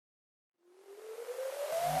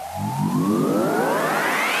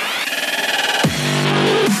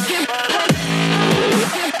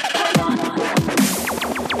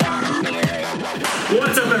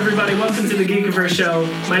Geekiverse show.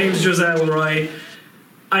 My name is Josiah Leroy.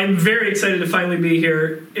 I'm very excited to finally be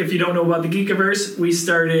here. If you don't know about the Geekiverse, we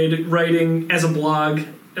started writing as a blog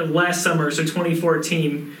last summer, so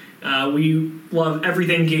 2014. We love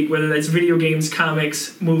everything geek, whether that's video games,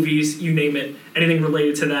 comics, movies, you name it, anything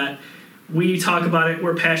related to that. We talk about it.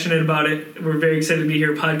 We're passionate about it. We're very excited to be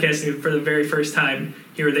here podcasting for the very first time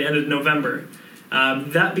here at the end of November.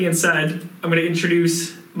 That being said, I'm going to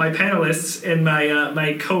introduce my panelists and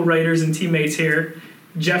my co-writers and teammates here.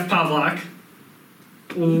 Jeff Pavlak,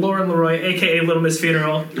 Lauren Leroy, a.k.a. Little Miss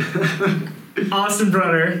Funeral, Austin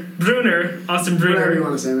Brunner, Austin Brunner. Whatever you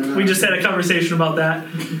want to say, man. We just had a conversation about that.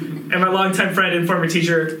 And my longtime friend and former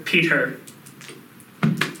teacher, Peter.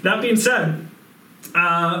 That being said,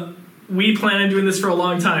 we plan on doing this for a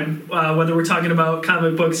long time, whether we're talking about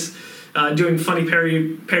comic books, doing funny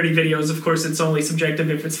parody videos. Of course, it's only subjective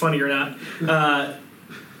if it's funny or not.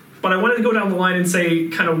 But I wanted to go down the line and say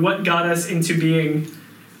kind of what got us into being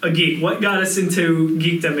a geek. What got us into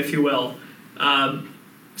geekdom, if you will.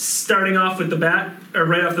 Starting off with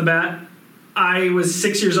right off the bat, I was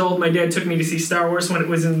 6 years old. My dad took me to see Star Wars when it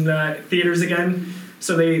was in theaters again.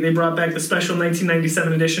 So they brought back the special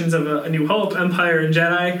 1997 editions of A New Hope, Empire, and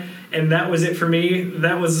Jedi. And that was it for me.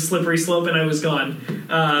 That was a slippery slope, and I was gone.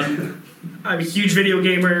 I'm a huge video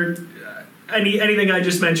gamer. Anything I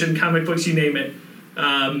just mentioned, comic books, you name it.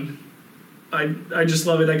 I just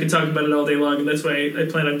love it. I could talk about it all day long, and that's why I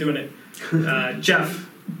plan on doing it. Jeff,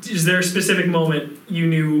 is there a specific moment you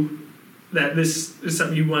knew that this is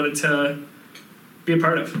something you wanted to be a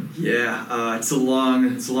part of? Yeah, it's a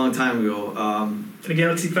long time ago. In a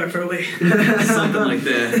galaxy preferably. Something like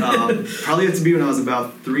that. Probably had to be when I was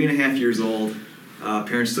about 3.5 years old.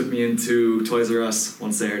 Parents took me into Toys R Us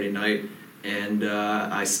one Saturday night, and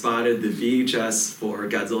I spotted the VHS for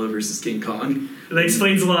Godzilla vs. King Kong. That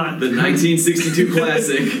explains a lot. The 1962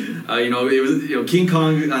 classic. It was King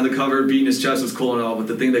Kong on the cover beating his chest was cool and all, but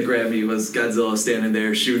the thing that grabbed me was Godzilla standing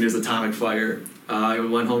there shooting his atomic fire. I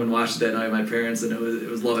went home and watched it that night with my parents, and it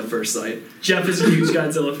was love at first sight. Jeff is a huge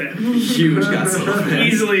Godzilla fan. Huge Godzilla fan.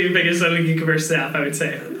 Easily the biggest on the Geekiverse staff, I would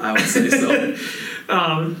say. I would say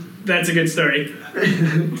so. That's a good story.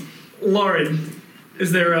 Lauren,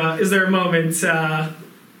 is there a moment, that,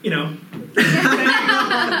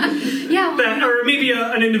 or maybe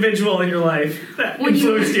an individual in your life that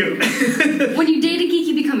influenced you? When you date a geek,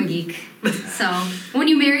 you become a geek. So when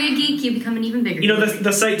you marry a geek, you become an even bigger geek.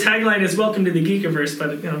 The site tagline is "Welcome to the Geekiverse,"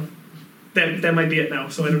 but that might be it now.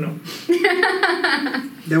 So I don't know.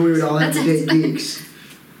 Then we would all have to date geeks.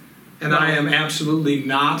 And I am absolutely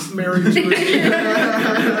not married to a geek.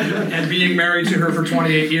 And being married to her for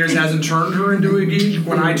 28 years hasn't turned her into a geek.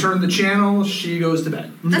 When I turn the channel, she goes to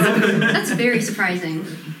bed. That's very surprising.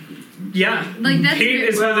 Yeah. Kate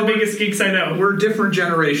is one of the biggest geeks I know. We're different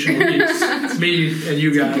generational geeks. Me and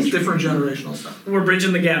you guys. Different generational stuff. We're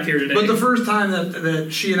bridging the gap here today. But the first time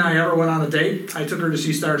that she and I ever went on a date, I took her to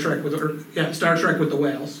see Star Trek with the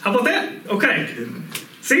whales. How about that? Okay.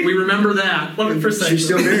 See? We remember that. Love it for second. She's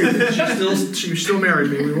still married. She still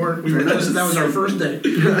married me. That was our first date.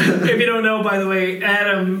 If you don't know, by the way,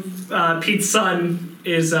 Adam, Pete's son,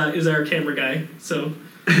 is our camera guy. So,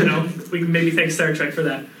 we can maybe thank Star Trek for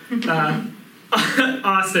that.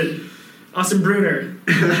 Austin Brunner.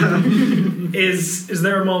 Is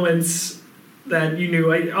there moments that you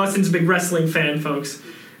knew? Austin's a big wrestling fan, folks.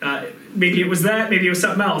 Maybe it was that, maybe it was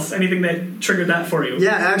something else. Anything that triggered that for you?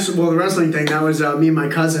 Yeah, actually, the wrestling thing, that was me and my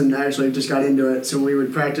cousin actually just got into it. So we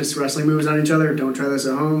would practice wrestling moves on each other. Don't try this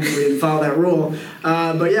at home. We didn't follow that rule.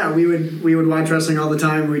 But yeah, we would watch wrestling all the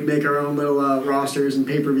time. We'd make our own little rosters and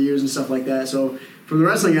pay-per-views and stuff like that. So from the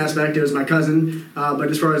wrestling aspect, it was my cousin. But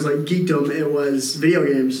as far as geekdom, it was video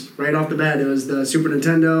games. Right off the bat, it was the Super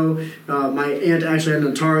Nintendo. My aunt actually had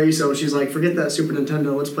an Atari, so she's like, forget that Super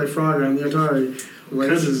Nintendo. Let's play Frogger on the Atari.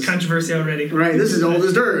 This is controversy already. Right, this is old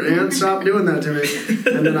as dirt, and stop doing that to me.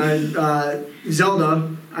 And then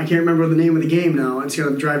Zelda, I can't remember the name of the game now. It's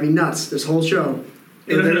going to drive me nuts, this whole show.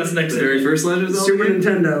 The very first Legend of Zelda Super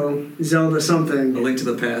Nintendo, Zelda something. A Link to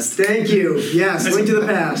the Past. Thank you. Yes, Link to the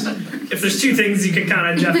Past. If there's two things you can count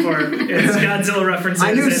on Jeff for, it's Godzilla references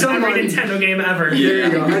and every Nintendo game ever. There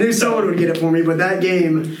you go. I knew someone would get it for me, but that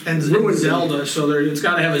game and Zelda, so it's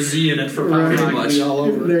got to have a Z in it for pretty much all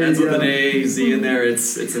over. Ends with an A, Z in there.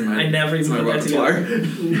 It's in my. I never even put that together.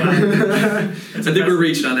 Wow. I think we're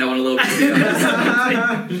reaching on that one a little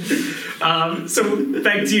bit. So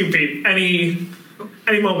back to you, Pete.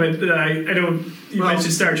 Any moment that I know you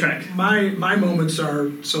mentioned Star Trek. My moments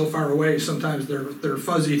are so far away. Sometimes they're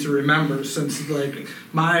fuzzy to remember, since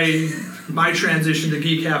my transition to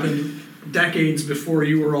geek happened decades before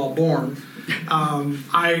you were all born.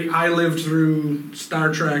 I lived through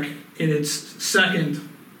Star Trek in its second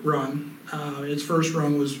run. Its first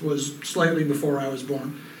run was slightly before I was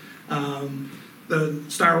born. The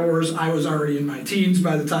Star Wars, I was already in my teens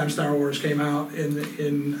by the time Star Wars came out in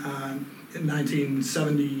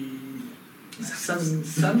 1977. I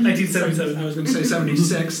was going to say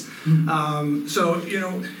 76. So,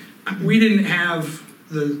 we didn't have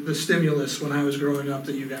the stimulus when I was growing up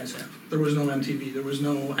that you guys have. There was no MTV. There was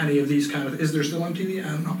no any of these kind of... Is there still MTV? I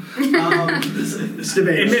don't know. It's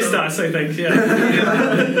debatable. It missed us, I think,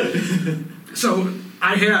 yeah. So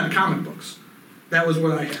I had comic books. That was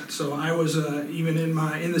what I had. So I was, even in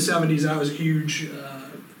the 70s, I was a huge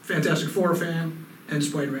Fantastic Four fan and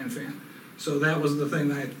Spider-Man fan. So that was the thing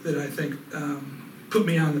that I think put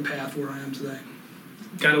me on the path where I am today.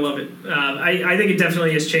 Gotta love it. I think it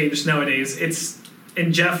definitely has changed nowadays.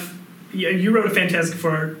 And Jeff, you wrote a Fantastic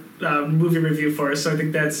Four movie review for us, so I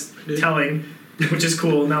think that's telling, which is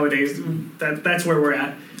cool nowadays. That's where we're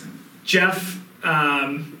at. Jeff,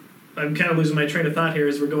 I'm kind of losing my train of thought here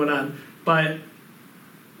as we're going on, but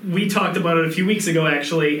we talked about it a few weeks ago,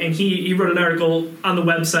 actually, and he wrote an article on the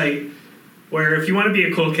website where if you want to be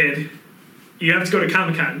a cool kid, you have to go to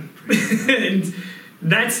Comic-Con. And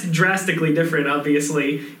that's drastically different,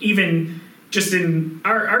 obviously, even just in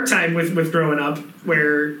our time with growing up,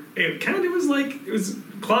 where it was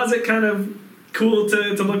closet kind of cool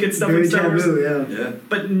to look at stuff Very in Star Wars. taboo, yeah.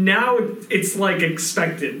 But now it's like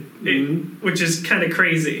expected, which is kind of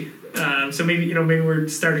crazy. So maybe we're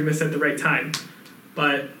starting this at the right time.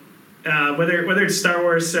 But whether it's Star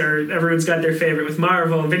Wars or everyone's got their favorite with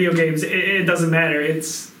Marvel, video games, it doesn't matter.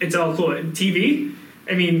 It's all cool. And TV,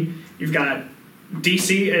 I mean, you've got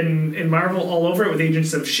DC and Marvel all over it with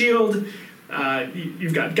Agents of S.H.I.E.L.D.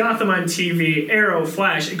 You've got Gotham on TV, Arrow,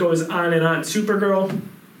 Flash, it goes on and on. Supergirl,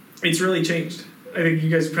 it's really changed. I think you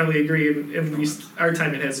guys probably agree, at least our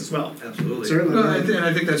time it has as well. Absolutely. Certainly. No,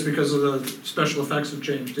 I think that's because of the special effects have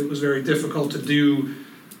changed. It was very difficult to do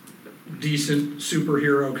decent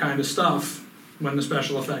superhero kind of stuff when the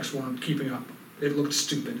special effects weren't keeping up. It looked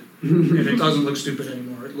stupid. And it doesn't look stupid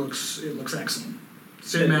anymore. It looks excellent.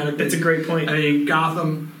 Cinematically. That's a great point. I mean,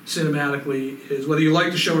 Gotham cinematically is, whether you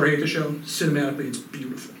like the show or hate the show, cinematically it's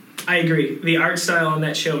beautiful. I agree. The art style on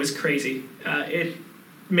that show is crazy. It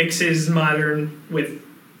mixes modern with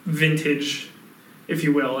vintage, if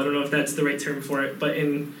you will. I don't know if that's the right term for it, but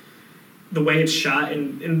in the way it's shot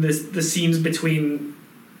and in the scenes between,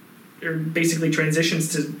 or basically transitions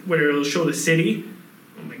to where it'll show the city.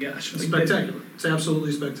 Oh my gosh. It's spectacular. It's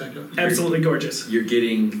absolutely spectacular. Absolutely gorgeous. You're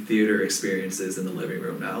getting theater experiences in the living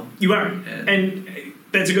room now. You are. And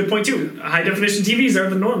that's a good point, too. High definition TVs are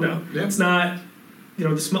the norm now. Yeah. It's not,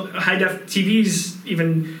 the high def TVs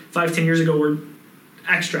even 5-10 years ago were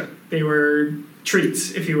extra. They were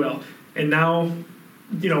treats, if you will. And now,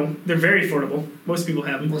 they're very affordable. Most people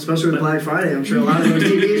have them. Well, especially with Black Friday, I'm sure a lot of those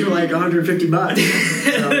TVs were like $150.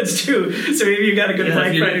 So. That's true. So maybe you got a good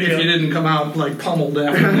Black Friday deal. If you didn't come out like pummeled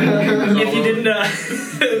after if you didn't,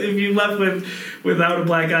 if you left without a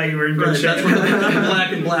black eye, you were in good shape. That's what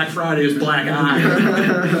Black and Black Friday is Black Eye.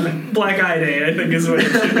 Black Eye Day, I think is what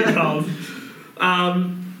it should be called.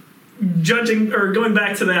 Going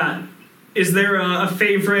back to that, is there a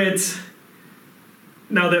favorite?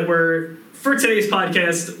 Now that for today's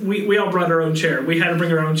podcast, we all brought our own chair. We had to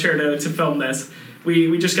bring our own chair to film this.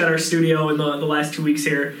 We just got our studio in the last 2 weeks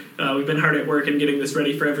here. We've been hard at work and getting this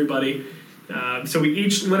ready for everybody. So we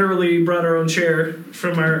each literally brought our own chair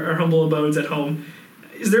from our humble abodes at home.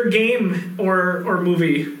 Is there a game or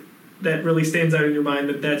movie that really stands out in your mind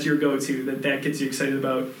that's your go-to, that gets you excited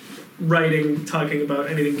about writing, talking about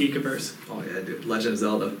anything Geekiverse? Oh yeah, dude. Legend of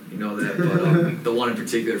Zelda, you know that. But the one in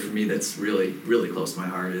particular for me that's really, really close to my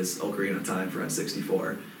heart is Ocarina of Time for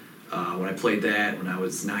N64. When I played that when I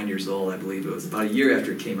was 9 years old, I believe it was about a year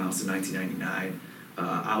after it came out, so 1999,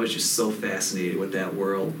 I was just so fascinated with that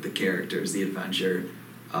world, the characters, the adventure.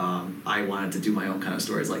 I wanted to do my own kind of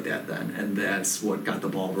stories like that then, and that's what got the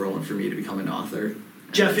ball rolling for me to become an author.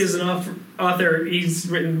 Jeff is an author. He's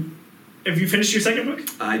written... Have you finished your second book?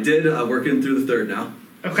 I did, working through the third now.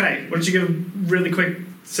 Okay. Why don't you give a really quick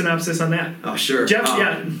synopsis on that? Oh, sure. Jeff,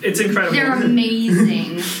 it's incredible. They're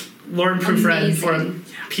amazing. Lauren proofread for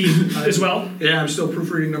Pete as well. Yeah, I'm still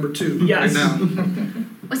proofreading number 2 yes. right now.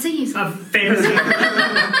 What's that? Fantasy.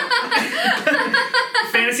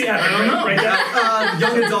 Fantasy epic. I don't know. Right there.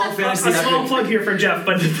 Young adult fantasy A small epic. plug here for Jeff,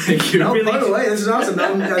 but Thank you. No, really, by the way, this is awesome.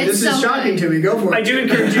 This is shocking to me. Go for it. I do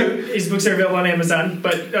encourage you. His books are available on Amazon,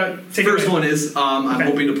 but take First it away. one is I'm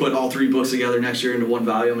hoping to put all 3 books together next year into one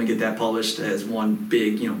volume and get that published as one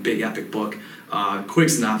big epic book. Quick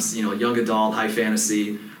synopsis, young adult, high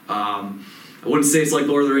fantasy. I wouldn't say it's like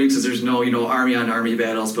Lord of the Rings because there's no, army on army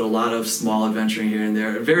battles, but a lot of small adventuring here and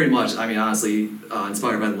there. Very much, honestly,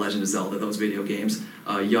 inspired by The Legend of Zelda, those video games.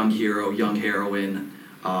 Young hero, young heroine,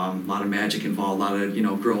 a lot of magic involved, a lot of,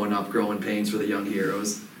 growing up, growing pains for the young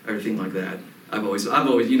heroes, everything like that. I've always,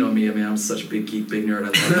 me, I'm such a big geek, big nerd.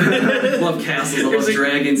 I love castles, I love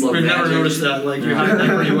dragons, love We've magic. never noticed that. Like, you hide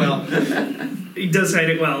that pretty well. He does hide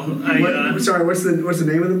it well. Sorry, what's the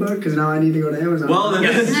name of the book? Because now I need to go to Amazon. Well,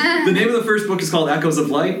 the name of the first book is called Echoes of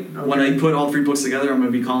Light. Okay. When I put all 3 books together, I'm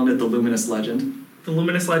going to be calling it The Luminous Legend. The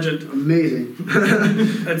Luminous Legend. Amazing.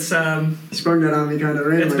 That's sprung that on me kind of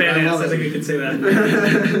randomly. It's badass. I think you could say that.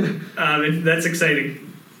 That's exciting.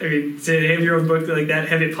 I mean, to have your own book like that,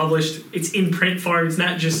 have it published, it's in print form. It's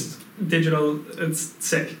not just digital. It's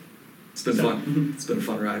sick. It's been fun. It's been a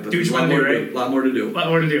fun ride. But do what you want to do, right? A lot more to do. A lot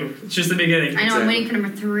more to do. It's just the beginning. I know. Exactly. I'm waiting for number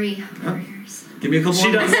 3. Give me a couple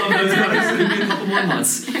more months. Give me a couple more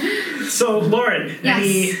months. So, Lauren,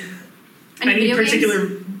 yes. any particular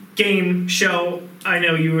game, show? I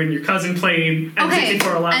know you and your cousin played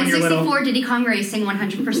N64 a lot when you were little. N64, Diddy Kong Racing,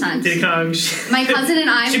 100%. Diddy Kong. My cousin and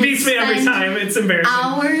I she beats me every time. It's embarrassing.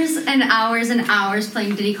 Hours and hours and hours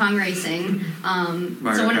playing Diddy Kong Racing.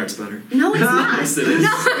 Mario Kart's better. No, it's not. Yes, it is.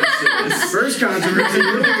 No. Yes, it is. First controversy.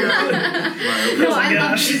 No, I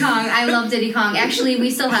love Diddy Kong. I love Diddy Kong. Actually,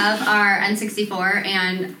 we still have our N64,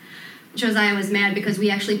 and Josiah was mad because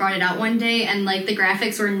we actually brought it out one day, and like the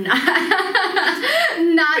graphics were not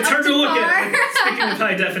it's hard to look par. at. Speaking of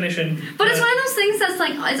high definition, but it's one of those things that's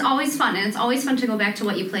like it's always fun, and it's always fun to go back to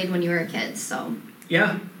what you played when you were a kid. So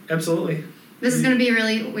yeah, absolutely. This is going to be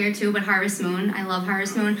really weird too, but Harvest Moon. I love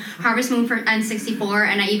Harvest Moon. Harvest Moon for N64,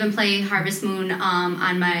 and I even play Harvest Moon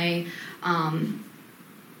on my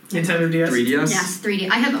Nintendo DS? 3DS? Yes, 3D.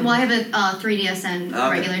 I have a 3DS and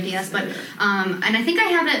regular DS, but and I think I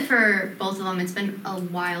have it for both of them. It's been a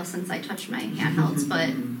while since I touched my handhelds, but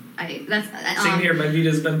same here. My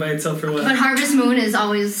Vita's been by itself for a while. But Harvest Moon is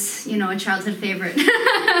always, a childhood favorite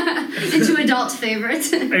into adult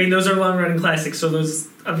favorite. I mean, those are long-running classics, so those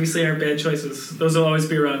obviously aren't bad choices. Those will always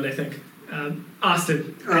be around, I think.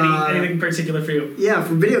 Austin, anything particular for you? Yeah,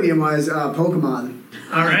 for video game-wise, Pokemon.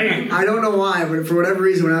 All right. I don't know why, but for whatever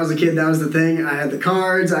reason, when I was a kid, that was the thing. I had the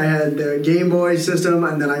cards, I had the Game Boy system,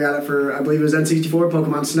 and then I got it for, I believe it was N64,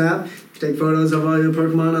 Pokemon Snap. Take photos of all your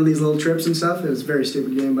Pokemon on these little trips and stuff. It was a very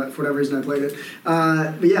stupid game, but for whatever reason I played it.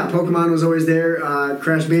 But yeah, Pokemon was always there.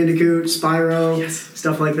 Crash Bandicoot, Spyro, yes.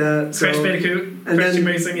 Stuff like that. Crash Bandicoot, Crash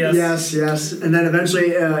Amazing, yes. Yes. And then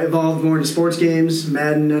eventually evolved more into sports games,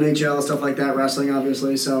 Madden, NHL, stuff like that, wrestling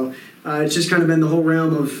obviously. So it's just kind of been the whole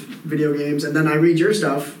realm of video games. And then I read your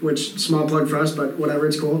stuff, which, small plug for us, but whatever,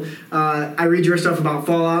 it's cool. I read your stuff about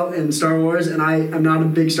Fallout and Star Wars, and I'm not a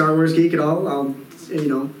big Star Wars geek at all. I'll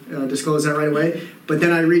disclose that right away. But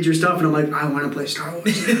then I read your stuff and I'm like, I want to play Star Wars.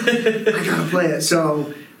 I gotta play it.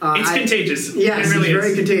 So it's contagious. Yes, it really it's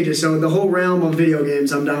very is. contagious. So the whole realm of video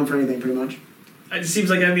games, I'm down for anything pretty much. It seems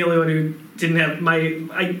like I'm the only one who didn't have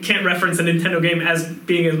I can't reference a Nintendo game as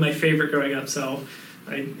being my favorite growing up. So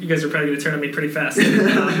you guys are probably going to turn on me pretty fast.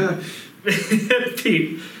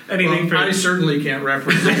 Pete, anything for you? I certainly can't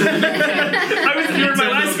reference it. You were my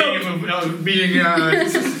last game of being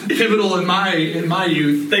pivotal in my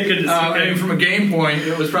youth. Thank goodness. I mean, from a game point,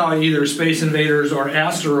 it was probably either Space Invaders or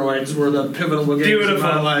Asteroids were the pivotal games Beautiful. of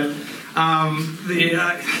my life.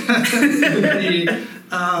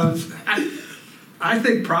 I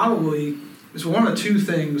think probably it's one of two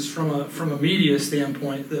things from a media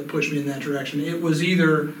standpoint that pushed me in that direction. It was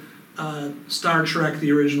either Star Trek,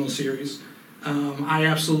 the original series. I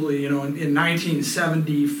absolutely, in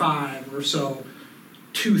 1975 or so,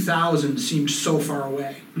 2000 seemed so far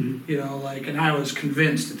away. Mm-hmm. And I was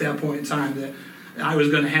convinced at that point in time that I was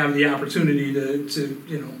going to have the opportunity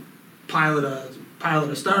to pilot a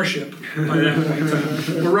starship by that point in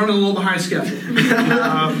time. We're running a little behind schedule,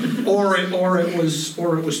 or it was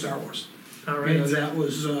Star Wars. All right. That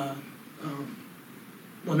was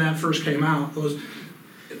when that first came out.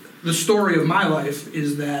 The story of my life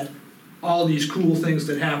is that all these cool things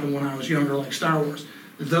that happened when I was younger, like Star Wars,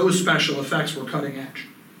 those special effects were cutting edge.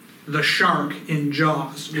 The shark in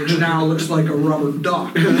Jaws, which now looks like a rubber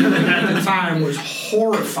duck, at the time was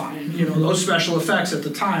horrifying. Those special effects at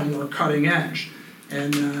the time were cutting edge.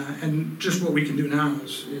 And just what we can do now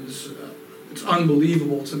is it's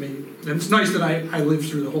unbelievable to me. And it's nice that I lived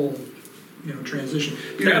through the whole transition.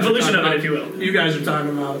 The evolution of it, if you will. You guys are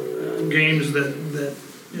talking about games that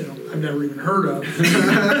I've never even heard of.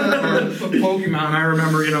 Pokemon, I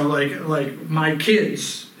remember, like my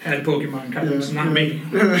kids had Pokemon cards, not me.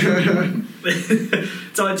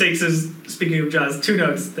 It's all it takes is, speaking of Jaws, 2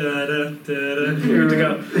 notes. Da-da, da-da, here to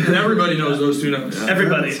go. And everybody knows those 2 notes. Yeah.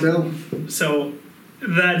 Everybody. Still. So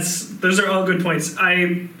those are all good points.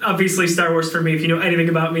 Obviously Star Wars for me, if you know anything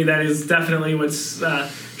about me, that is definitely what's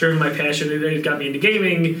driven my passion. It got me into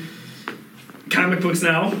gaming, comic books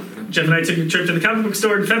now. Jeff and I took a trip to the comic book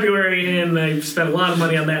store in February, and I've spent a lot of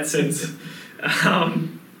money on that since.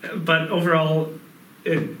 But overall,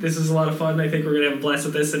 this is a lot of fun. I think we're going to have a blast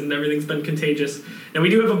with this, and everything's been contagious. Now, we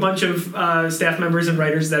do have a bunch of staff members and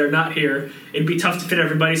writers that are not here. It'd be tough to fit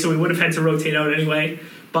everybody, so we would have had to rotate out anyway.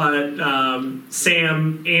 But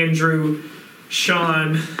Sam, Andrew,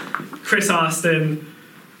 Sean, Chris Austin,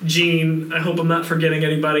 Gene, I hope I'm not forgetting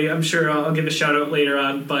anybody. I'm sure I'll give a shout-out later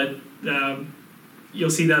on, but you'll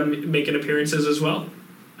see them making appearances as well.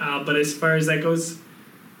 But as far as that goes,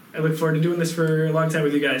 I look forward to doing this for a long time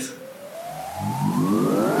with you guys.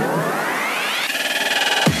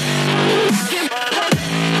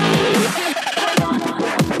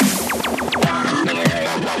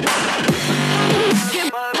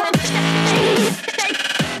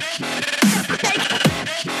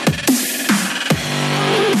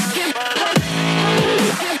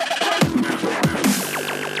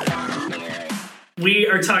 We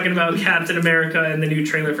are talking about Captain America and the new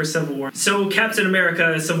trailer for Civil War. So Captain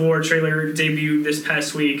America Civil War trailer debuted this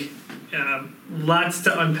past week. Lots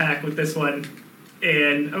to unpack with this one.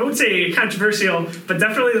 And I won't say controversial, but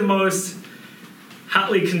definitely the most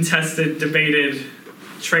hotly contested, debated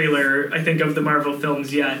trailer, I think, of the Marvel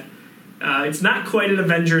films yet. It's not quite an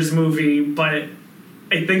Avengers movie, but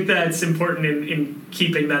I think that's important in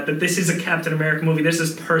keeping that this is a Captain America movie. This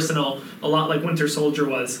is personal, a lot like Winter Soldier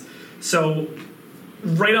was. So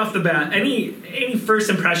right off the bat, any first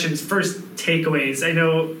impressions, first takeaways? I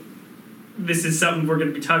know this is something we're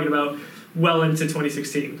going to be talking about well into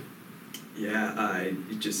 2016. Yeah,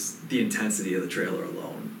 just the intensity of the trailer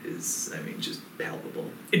alone is, just palpable.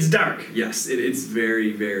 It's dark. Yes, it's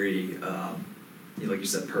very, very, like you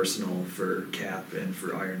said, personal for Cap and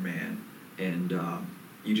for Iron Man. And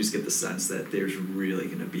you just get the sense that there's really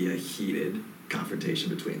going to be a heated confrontation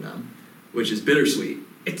between them, which is bittersweet.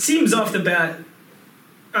 It seems off the bat,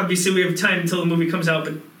 obviously we have time until the movie comes out,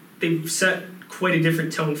 but they've set quite a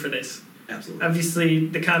different tone for this. Absolutely. Obviously,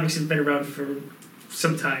 the comics have been around for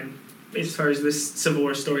some time as far as this Civil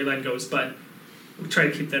War storyline goes, but we'll try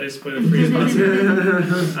to keep that as spoiler-free as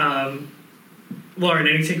possible. Lauren,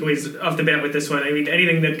 any takeaways off the bat with this one?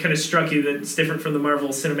 Anything that kind of struck you that's different from the Marvel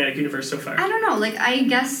Cinematic Universe so far? I don't know. I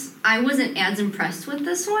guess I wasn't as impressed with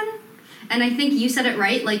this one. And I think you said it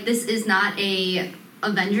right. This is not a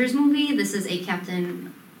Avengers movie. This is a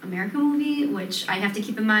Captain America movie, which I have to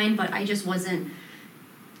keep in mind, but I just wasn't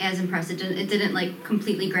as impressed. It didn't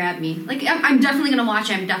completely grab me. I'm definitely going to watch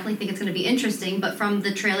it. I definitely think it's going to be interesting, but from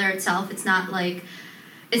the trailer itself, it's not like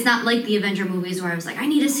the Avenger movies where I was like, I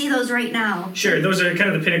need to see those right now. Sure, those are kind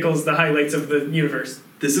of the pinnacles, the highlights of the universe.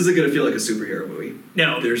 This isn't going to feel like a superhero movie.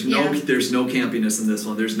 No. There's no campiness in this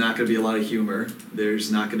one. There's not going to be a lot of humor.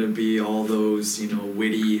 There's not going to be all those,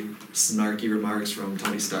 witty, snarky remarks from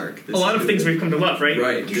Tony Stark. A lot of things we've come to love, right?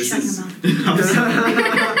 Right. You're shutting them out.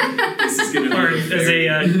 This is going to Or be as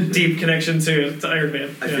a deep connection to Iron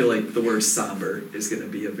Man. I feel like the word somber is going to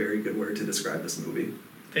be a very good word to describe this movie.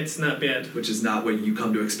 It's not bad. Which is not what you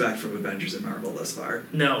come to expect from Avengers and Marvel thus far.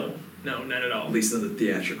 No, not at all. At least in the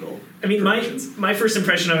theatrical. My first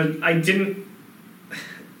impression of it, I didn't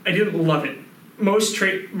love it. Most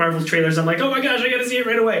Marvel trailers, I'm like, oh my gosh, I gotta see it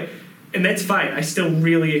right away. And that's fine. I still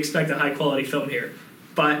really expect a high quality film here.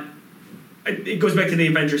 But it goes back to the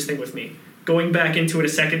Avengers thing with me. Going back into it a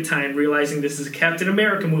second time, realizing this is a Captain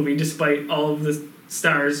America movie, despite all of the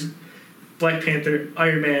stars, Black Panther,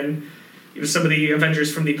 Iron Man, some of the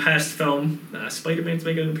Avengers from the past film. Spider-Man's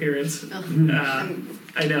making an appearance.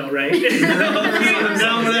 I know, right? I'm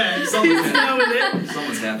down with that.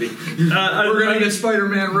 Someone's happy. We're going to get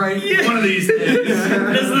Spider-Man right one of these days.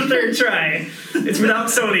 This is the third try. It's without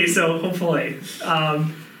Sony, so hopefully.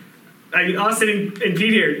 Austin and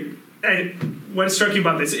Pete here, what struck you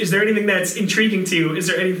about this? Is there anything that's intriguing to you? Is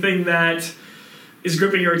there anything that is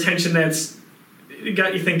gripping your attention that's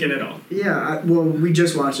got you thinking at all? Yeah, we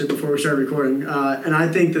just watched it before we started recording, and I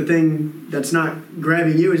think the thing that's not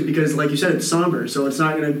grabbing you is because, like you said, it's somber, so it's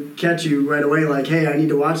not going to catch you right away like, hey, I need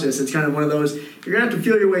to watch this. It's kind of one of those, you're going to have to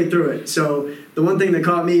feel your way through it. So the one thing that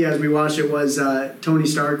caught me as we watched it was Tony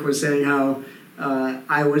Stark was saying how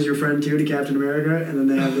I was your friend too to Captain America, and then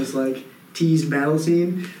they have this teased battle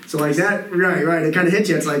scene. So that, right, it kind of hits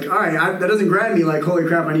you. It's like, all right, that doesn't grab me like, holy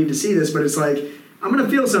crap, I need to see this, but it's like, I'm going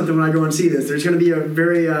to feel something when I go and see this. There's going to be a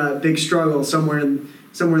very big struggle somewhere in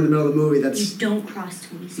somewhere in the middle of the movie. You That's don't cross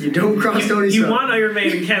Tony Stark. you don't cross Tony You Stark. want Iron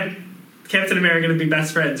Man and Captain America to be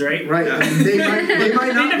best friends, right? Right. Yeah. They might They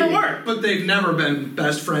not never be. were. But they've never been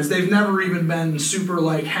best friends. They've never even been super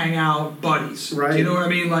like hangout buddies. Right. Do you know what I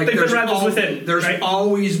mean? Like They've been rivals within, there's right?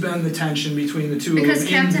 always been the tension between the two Because of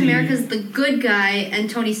them. Captain America's the good guy and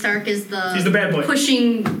Tony Stark is He's the bad boy.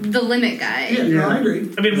 pushing the limit guy. Yeah, Yeah. No, I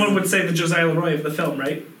agree. I mean, one would say the Josiah Leroy of the film,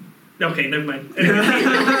 right? Okay, never mind. Anyway,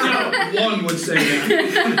 One would say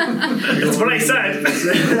that. that's what I said.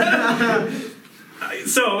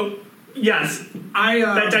 So, yes,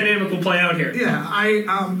 that dynamic will play out here. Yeah,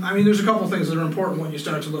 I mean, there's a couple things that are important when you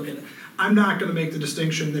start to look at it. I'm not going to make the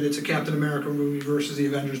distinction that it's a Captain America movie versus the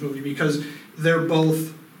Avengers movie because they're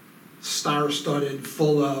both star-studded,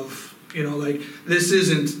 full of, like, this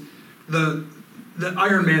isn't the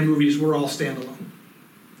Iron Man movies were all standalone,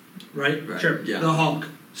 right? Sure. Yeah. The Hulk,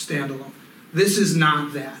 standalone. This is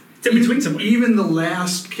not that. It's in between somewhere. Even the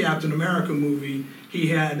last Captain America movie, he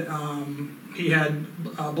had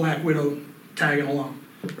Black Widow tagging along,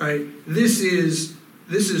 right? This is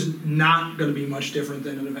not going to be much different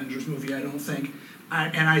than an Avengers movie, I don't think.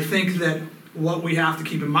 And I think that what we have to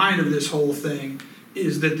keep in mind of this whole thing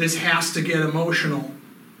is that this has to get emotional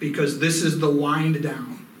because this is the wind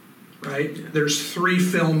down, right? Yeah. There's 3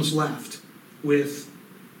 films left with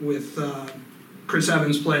Chris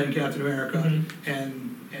Evans playing Captain America and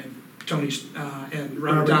Tony and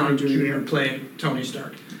Robert Downey Jr. playing Tony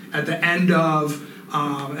Stark. At the end of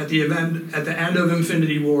at the end of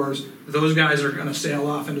Infinity Wars, those guys are going to sail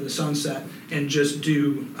off into the sunset and just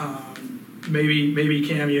do maybe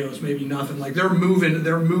cameos, maybe nothing. Like they're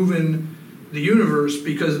moving the universe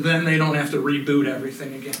because then they don't have to reboot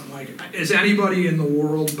everything again. Like, is anybody in the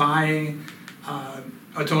world buying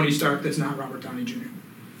a Tony Stark that's not Robert Downey Jr.?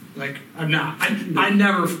 Like, I'm not. I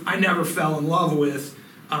never fell in love with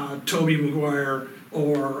Tobey Maguire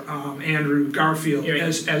or Andrew Garfield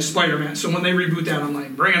as Spider-Man. So when they reboot that, I'm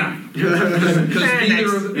like, bring it on. Because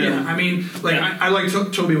neither of them, I mean, like, I like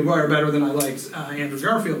Tobey Maguire better than I liked Andrew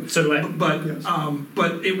Garfield. So do I.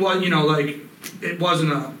 But it was, it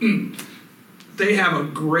wasn't a. They have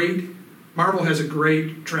Marvel has a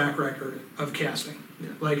great track record of casting. Yeah.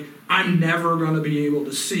 Like, I'm never going to be able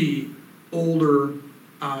to see older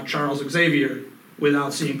Charles Xavier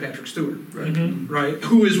without seeing Patrick Stewart, Right. right?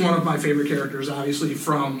 Who is one of my favorite characters, obviously,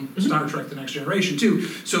 from Star Trek: The Next Generation, too.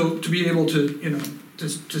 So to be able to, to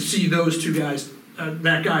see those two guys,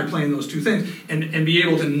 that guy playing those two things, and be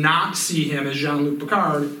able to not see him as Jean-Luc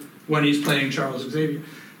Picard when he's playing Charles Xavier.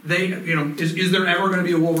 Is there ever going to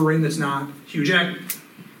be a Wolverine that's not Hugh Jackman?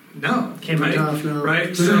 No. Can't be right? tough, no.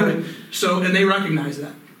 Right? So and they recognize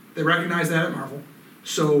that. They recognize that at Marvel.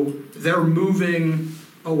 So they're moving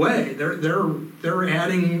away. They're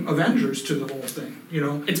adding Avengers to the whole thing.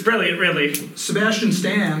 It's brilliant, really. Sebastian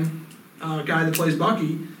Stan, guy that plays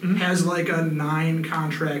Bucky, has like a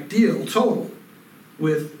 9-contract deal total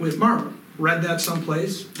with Marvel. Read that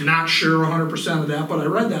someplace. Not sure 100% of that, but I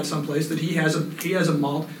read that someplace that he has a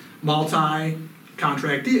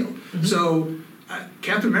multi-contract deal. So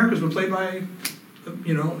Captain America's been played by,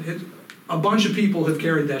 a bunch of people have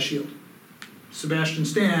carried that shield. Sebastian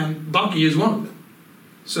Stan, Bucky is one of them.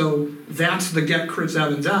 So that's the get Chris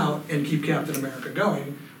Evans out and keep Captain America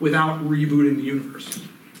going without rebooting the universe.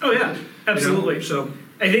 Oh yeah, absolutely. So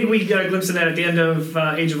I think we got a glimpse of that at the end of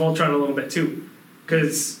Age of Ultron a little bit too,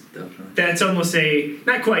 because that's almost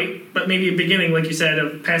not quite, but maybe a beginning, like you said,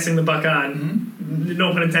 of passing the buck on.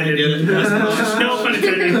 No pun intended. No pun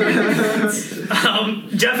intended.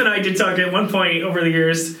 Jeff and I did talk at one point over the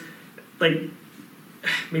years, like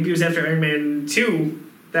maybe it was after Iron Man 2,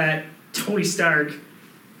 that Tony Stark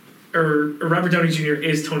or Robert Downey Jr.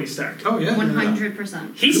 is Tony Stark. Oh yeah,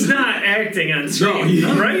 100%. He's not acting on screen,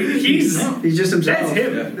 right? He's just himself. That's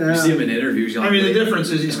him. Yeah. You see him in interviews. I mean, the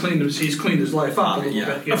difference is he's cleaned his life up a little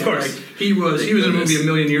bit. Of course. Like, he was in a movie a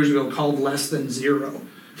million years ago called Less Than Zero,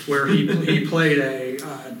 where he played a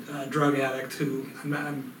drug addict who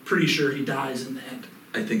I'm pretty sure he dies in the end.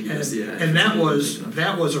 I think he does. Yeah. And that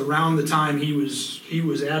was around the time he was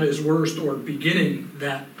at his worst or beginning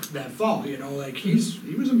that fall. He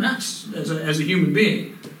was a mess as a human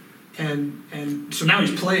being, and so now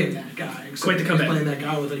he's playing that guy. Quite the comeback. He's playing that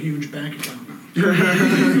guy with a huge bank account now.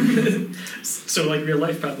 So like real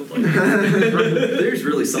life, probably. There's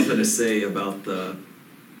really something to say about the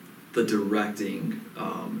directing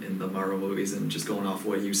in the Marvel movies, and just going off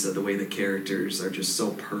what you said, the way the characters are just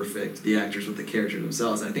so perfect, the actors with the characters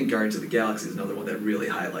themselves. And I think Guardians of the Galaxy is another one that really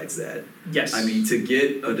highlights that. Yes. I mean, to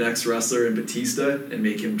get an ex-wrestler in Batista and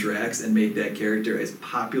make him Drax and make that character as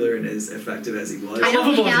popular and as effective as he was. I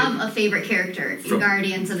don't have a favorite character in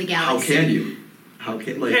Guardians of the Galaxy. How can you? How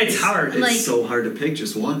can like It's hard. It's Like- so hard to pick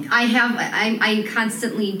just one. I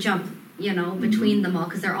constantly jump, between them all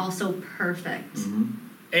because they're all so perfect.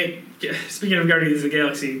 Speaking of Guardians of the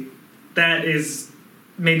Galaxy, that is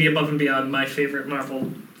maybe above and beyond my favorite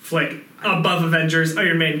Marvel flick. Above Avengers,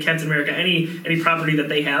 Iron Man, Captain America, any property that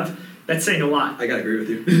they have, that's saying a lot. I gotta agree with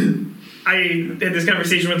you. I had this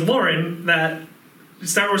conversation with Lauren that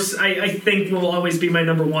Star Wars, I think, will always be my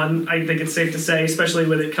number one. I think it's safe to say, especially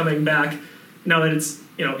with it coming back now that it's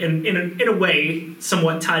in a way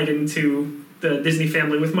somewhat tied into the Disney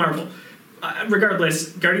family with Marvel. Regardless,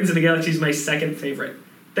 Guardians of the Galaxy is my second favorite.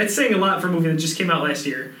 That's saying a lot for a movie that just came out last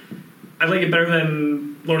year. I like it better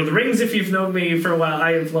than Lord of the Rings. If you've known me for a while,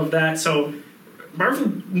 I have loved that. So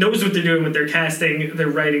Marvel knows what they're doing with their casting, their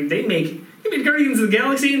writing. They made Guardians of the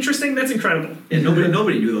Galaxy interesting. That's incredible. Yeah,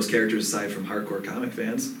 nobody knew those characters aside from hardcore comic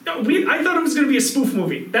fans. No, I thought it was going to be a spoof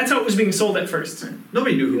movie. That's how it was being sold at first.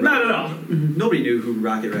 Nobody knew who Not at all. Nobody knew who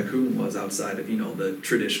Rocket Raccoon was outside of the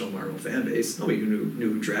traditional Marvel fan base. Nobody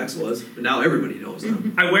knew who Drax was, but now everybody knows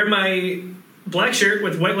them. I wear my black shirt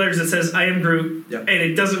with white letters that says "I am Groot," Yep. and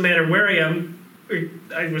it doesn't matter where I am.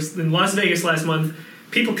 I was in Las Vegas last month.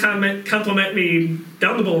 People compliment me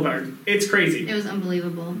down the boulevard. It's crazy. It was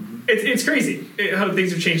unbelievable. It's crazy how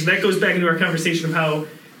things have changed. That goes back into our conversation of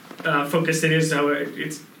how focused it is, how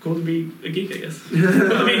it's cool to be a geek, I guess.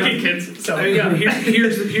 I mean, geek kids. So yeah.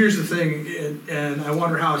 Here's the thing, and I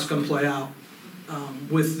wonder how it's going to play out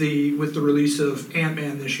with the release of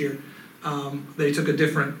Ant-Man this year. They took a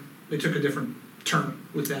different turn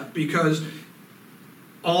with that because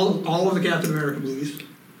all of the Captain America movies,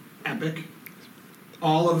 epic.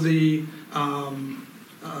 All of the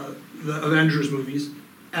Avengers movies,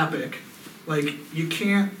 epic. Like you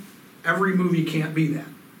can't. Every movie can't be that.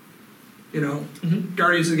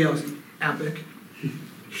 Guardians of the Galaxy, epic.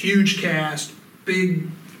 Huge cast, big.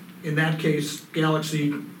 In that case,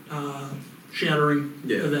 galaxy shattering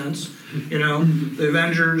events. The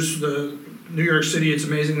Avengers, the New York City. It's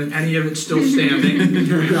amazing that any of it's still standing.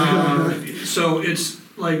 So it's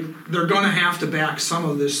like they're going to have to back some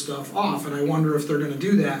of this stuff off, and I wonder if they're going to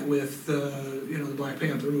do that with the Black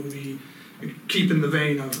Panther movie, keep in the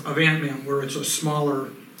vein of Ant-Man, where it's a smaller.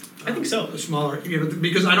 I think so. A smaller,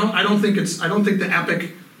 because I don't think the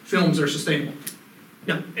epic films are sustainable.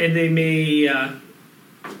 No, and they may. I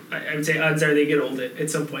would say odds are they get old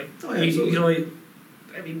at some point. Oh, yeah, you can only.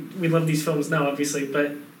 I mean, we love these films now, obviously,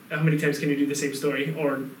 but how many times can you do the same story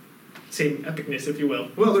or same epicness, if you will?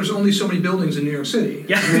 Well, there's only so many buildings in New York City.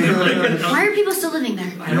 Yeah. Why are people still living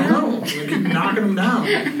there? I don't know. They keep knocking them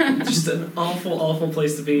down. Just an awful, awful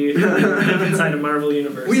place to be inside a Marvel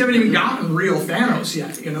universe. We haven't even gotten real Thanos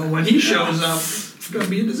yet. When he shows up, it's going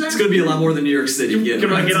to be a disaster. It's going to be a lot more than New York City. You're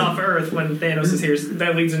going to get off Earth when Thanos is here.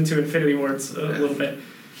 That leads into Infinity Wars a little bit,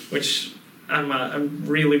 which I'm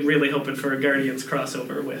really, really hoping for a Guardians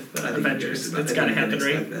crossover with Avengers. That's got to happen,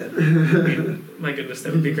 right? I mean, my goodness,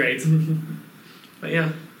 that would be great. But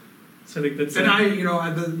yeah, so I think that's. And I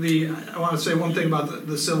want to say one thing about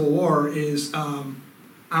the Civil War is I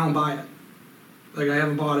don't buy it. Like I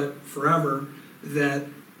haven't bought it forever. That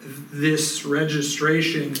this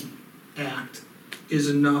registration act is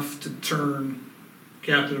enough to turn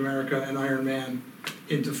Captain America and Iron Man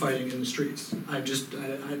into fighting in the streets. I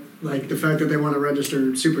Like the fact that they want to register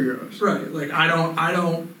superheroes. Right. Like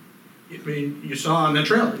I mean, you saw in the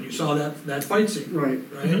trailer, you saw that fight scene. Right.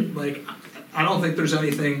 Right? Mm-hmm. Like I don't think there's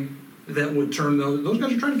anything that would turn those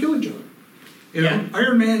guys are trying to kill each other. Yeah.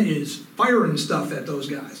 Iron Man is firing stuff at those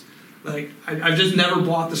guys. Like I've just never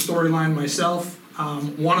bought the storyline myself.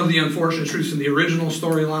 One of the unfortunate truths in the original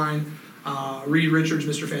storyline, Reed Richards,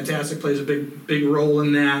 Mr. Fantastic, plays a big role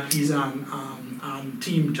in that. He's on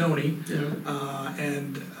Team Tony,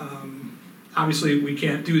 and obviously we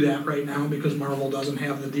can't do that right now because Marvel doesn't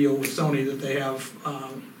have the deal with Sony that they have,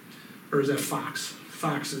 or is that Fox?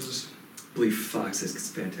 Fox is. I believe Fox has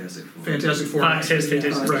Fantastic Four. Fantastic Four. Fox has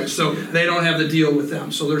Fantastic Four. Right, so they don't have the deal with them,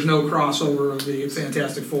 so there's no crossover of the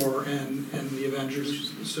Fantastic Four and the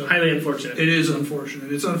Avengers. So highly unfortunate. it is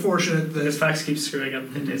unfortunate. It's unfortunate Because that. Fox keeps screwing up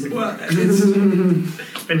Fantastic. Well, it's,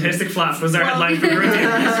 Fantastic Flop was our headline for the review.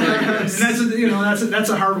 and that's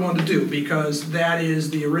a hard one to do because that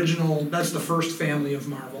is the original. That's the first family of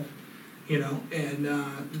Marvel, and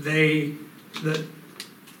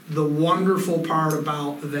the wonderful part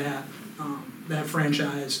about that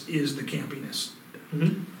franchise is the campiness,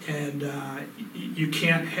 and you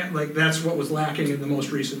can't have that's what was lacking in the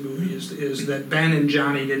most recent movie is that Ben and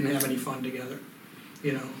Johnny didn't have any fun together,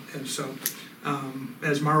 and so.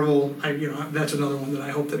 As Marvel, that's another one that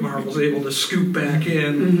I hope that Marvel's able to scoop back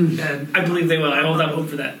in. And I believe they will. I hold out hope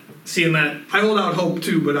for that. seeing that. I hold out hope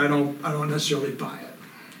too, but I don't necessarily buy it.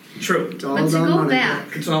 True. It's all But to about go money.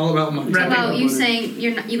 back, It's all about money. Right. about you money. saying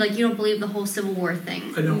you don't believe the whole Civil War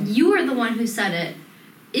thing. I don't. You are the one who said it.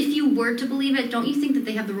 If you were to believe it, don't you think that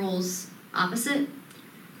they have the roles opposite?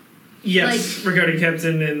 Yes, regarding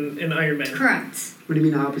Captain and Iron Man. Correct. What do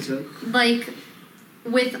you mean opposite? Like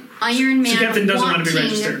with Iron Man Captain doesn't want to be wanting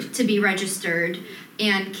registered. to be registered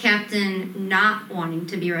and Captain not wanting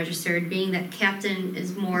to be registered, being that Captain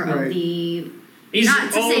is more Right. of the He's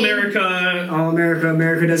Not to all say- America. All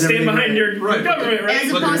America does Stand everything behind your Right. government, right?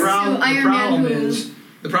 As But opposed to Iron Man, who-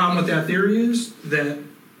 the problem with that theory is that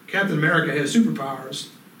Captain America has superpowers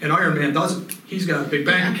and Iron Man doesn't. He's got a big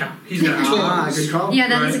bank account. He's got Ah, toys. good call. yeah,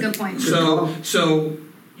 that is Right. a good point. So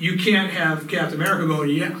you can't have Captain America going,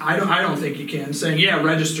 yeah, I don't think you can, saying, yeah,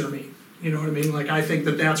 register me. You know what I mean? Like, I think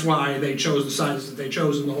that's why they chose the sizes that they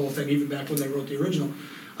chose in the whole thing, even back when they wrote the original,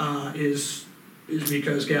 is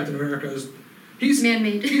because Captain America is, he's,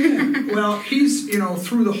 Man-made. well, he's,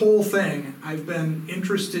 through the whole thing, I've been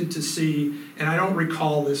interested to see, and I don't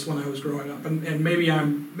recall this when I was growing up, and maybe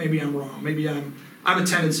I'm wrong. Maybe I have a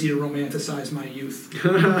tendency to romanticize my youth.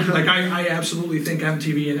 Like, I absolutely think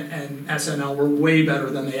MTV and SNL were way better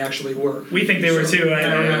than they actually were. We think they were too.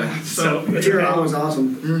 So Material was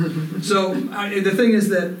awesome. So the thing is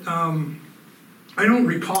that I don't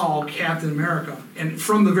recall Captain America, and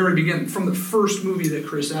from the very beginning, from the first movie that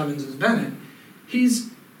Chris Evans has been in,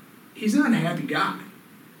 he's not a happy guy.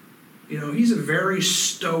 He's a very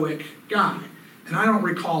stoic guy, and I don't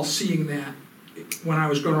recall seeing that when I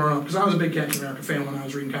was growing up, because I was a big Captain America fan when I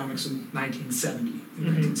was reading comics in 1970,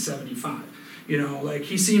 1975. Like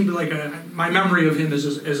he seemed like my memory of him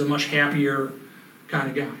is a much happier kind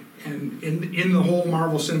of guy. And in the whole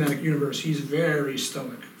Marvel Cinematic Universe, he's very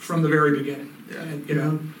stoic from the very beginning. Yeah.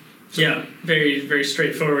 And, Yeah, very, very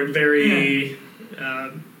straightforward, very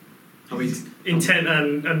How many intent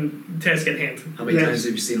on task at hand. Yes. times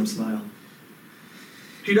have you seen him smile?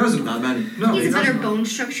 he doesn't. Not many. No, He he has a better doesn't. bone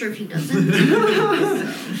structure if he doesn't.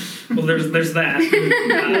 Well, there's that.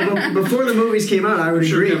 Well, before the movies came out, I would I'm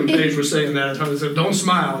sure agree. Kevin Page was saying that. He said, don't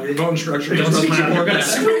smile, your bone structure Don't doesn't smile. We're support gonna that.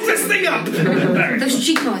 screw this thing up. All right. Those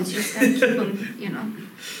cheekbones, you just gotta keep them,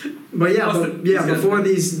 But yeah,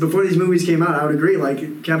 He's before these movies came out, I would agree.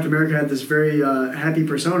 Like Captain America had this very happy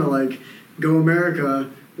persona, like "Go America,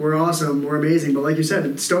 we're awesome, we're amazing." But like you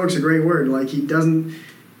said, stoic's a great word. Like he doesn't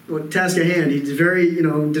task at hand. He's very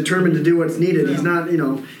determined to do what's needed. Yeah. He's not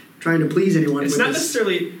trying to please anyone. It's with not his,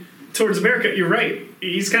 necessarily towards America. You're right.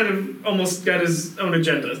 He's kind of almost got his own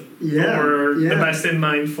agenda, or the best in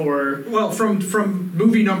mind for. Well, from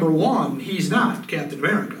movie number one, he's not Captain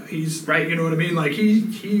America. He's Right. You know what I mean? Like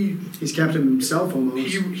he's Captain himself almost.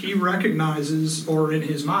 he recognizes, or in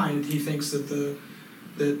his mind, he thinks that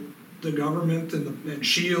the government and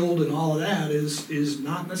Shield and all of that is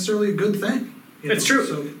not necessarily a good thing. It's true.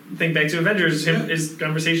 So, Think back to Avengers. His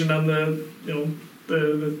conversation on the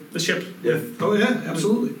the ship Yeah. oh yeah,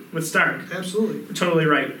 absolutely, with Stark. absolutely. You're totally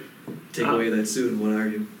right. Take away that suit, and what are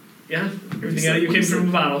you? Yeah, everything out of you came from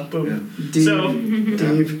a bottle. Boom. Dave, So,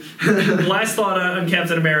 Dave. last thought on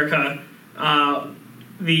Captain America,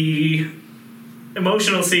 the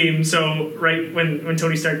emotional scene. So, right when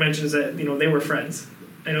Tony Stark mentions that they were friends,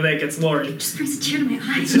 I know that gets Lauren. Just brings a tear to my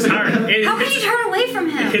eye. It's just hard. How can you turn away from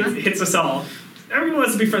him? It hits us all. Everyone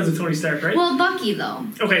wants to be friends with Tony Stark, right? Well, Bucky, though.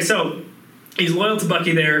 Okay, so he's loyal to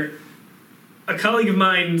Bucky there. A colleague of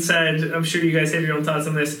mine said, I'm sure you guys have your own thoughts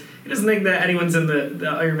on this, he doesn't think that anyone's in the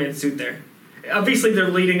Iron Man suit there. Obviously, they're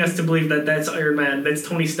leading us to believe that that's Iron Man, that's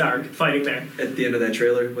Tony Stark fighting there. At the end of that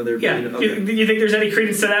trailer, when they're Yeah. okay. Do you think there's any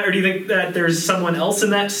credence to that, or do you think that there's someone else in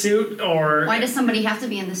that suit, or Why does somebody have to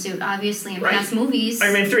be in the suit? Obviously, in Right. past movies.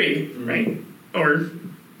 Iron Man 3, Mhm. right? Or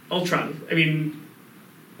Ultron? I mean,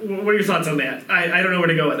 what are your thoughts on that? I don't know where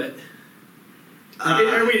to go with it.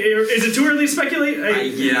 Is it too early to speculate?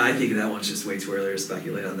 I think that one's just way too early to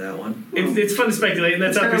speculate on that one. It's fun to speculate, and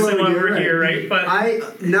that's That's kinda obviously what we why do, we're right? here, right?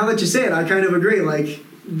 But Now that you say it, I kind of agree. Like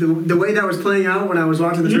the way that was playing out when I was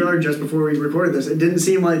watching the trailer just before we recorded this, it didn't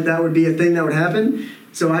seem like that would be a thing that would happen.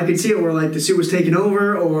 So I could see it where like the suit was taken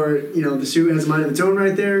over, or the suit has a mind of its own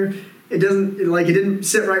right there. It didn't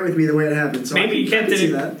sit right with me the way it happened. So maybe I can see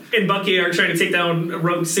Captain that. and Bucky are trying to take down a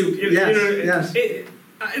rogue suit. Yes.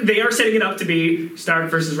 They are setting it up to be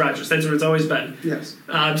Stark versus Rogers. That's what it's always been. Yes.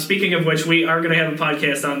 Speaking of which, we are going to have a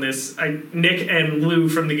podcast on this. Nick and Lou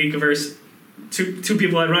from the Geekiverse, two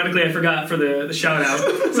people, ironically, I forgot for the shout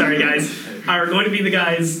out. Sorry, guys. Are going to be the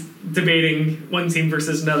guys debating one team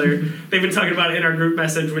versus another. They've been talking about it in our group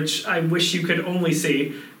message, which I wish you could only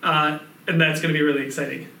see. And that's going to be really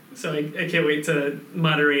exciting. So I can't wait to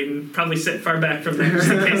moderate and probably sit far back from them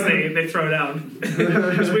just in case they throw down.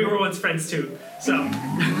 Because we were once friends too. So,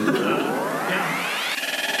 yeah.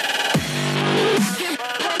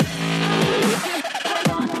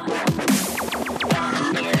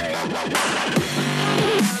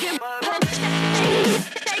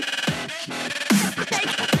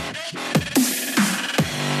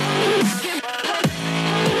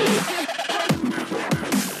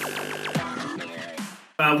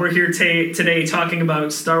 We're here today talking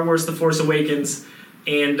about Star Wars The Force Awakens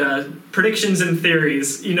and predictions and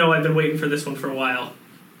theories. You know I've been waiting for this one for a while.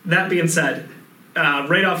 That being said,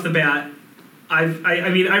 right off the bat, I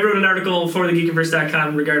wrote an article for the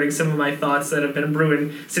geekiverse.com regarding some of my thoughts that have been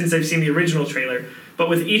brewing since I've seen the original trailer. But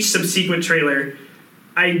with each subsequent trailer,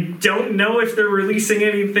 I don't know if they're releasing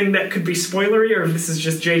anything that could be spoilery or if this is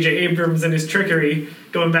just J.J. Abrams and his trickery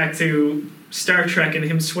going back to Star Trek and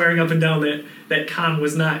him swearing up and down that Khan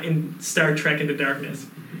was not in Star Trek Into Darkness.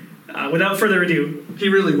 Without further ado, He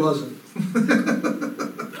really wasn't.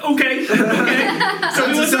 okay. So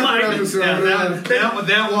he wasn't lying.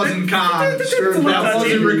 That wasn't Khan. That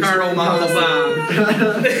wasn't Ricardo Montalban.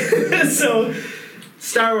 So,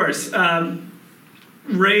 Star Wars.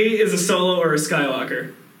 Rey is a Solo or a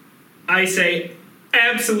Skywalker. I say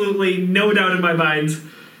absolutely no doubt in my mind.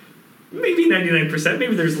 Maybe 99%.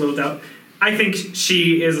 Maybe there's a little doubt. I think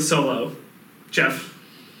she is a Solo. Jeff,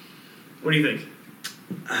 what do you think?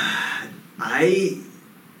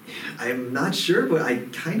 I'm not sure, but I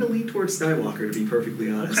kind of lean towards Skywalker, to be perfectly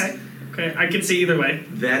honest. Okay, I can see either way.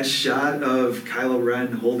 That shot of Kylo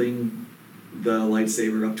Ren holding the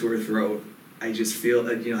lightsaber up to her throat, I just feel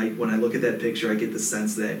that, when I look at that picture, I get the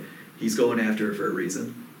sense that he's going after her for a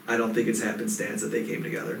reason. I don't think it's happenstance that they came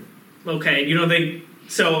together. Okay, you don't think...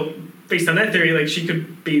 So, based on that theory, she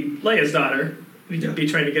could be Leia's daughter. You could be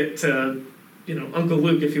trying to get to... Uncle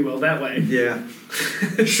Luke, if you will, that way. Yeah.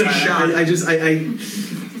 So,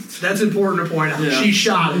 That's important to point out. Yeah. She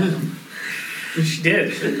shot him. She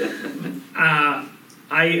did.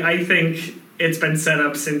 I think it's been set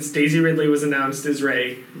up since Daisy Ridley was announced as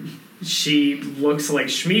Rey. She looks like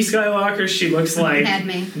Shmi Skywalker. She looks like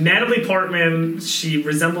Natalie Portman. She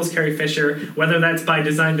resembles Carrie Fisher. Whether that's by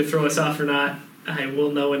design to throw us off or not, I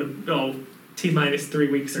will know in T-minus 3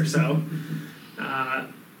 weeks or so.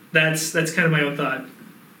 That's kind of my own thought.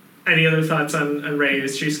 Any other thoughts on Rey?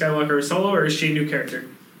 Is she Skywalker or Solo, or is she a new character?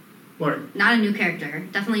 Lauren? Not a new character.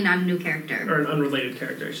 Definitely not a new character. Or an unrelated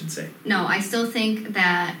character, I should say. No, I still think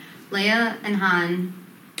that Leia and Han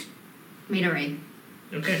made a Rey.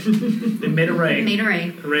 Okay. They made a Rey. Made a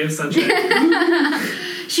Rey. A Ray of Sunshine.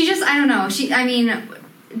 She just, I don't know.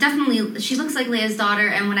 Definitely, she looks like Leia's daughter,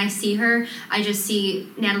 and when I see her, I just see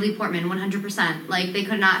Natalie Portman 100%. They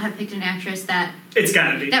could not have picked an actress that... It's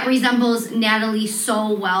gotta be. That resembles Natalie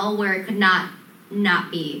so well where it could not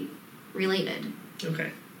be related.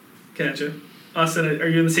 Okay. Gotcha. Austin, are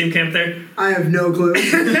you in the same camp there? I have no clue.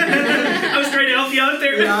 I was trying to help you out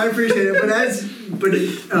there. Yeah, I appreciate it. But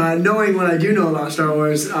knowing what I do know about Star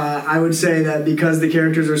Wars, I would say that because the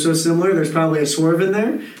characters are so similar, there's probably a swerve in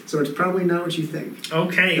there. So it's probably not what you think.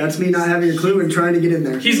 Okay. That's me not having a clue and trying to get in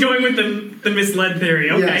there. He's going with the misled theory.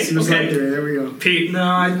 Okay. Yes, misled theory. There we go. Pete. No,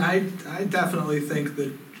 I definitely think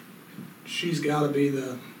that she's got to be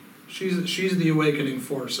she's the awakening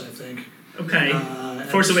force, I think. Okay.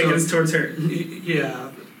 Force Awakens towards her.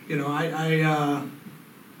 Yeah.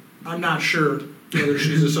 I'm not sure whether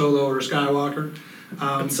she's a Solo or a Skywalker.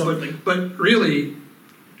 But really,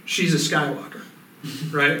 she's a Skywalker,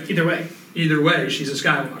 right? Either way, she's a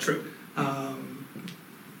Skywalker. True.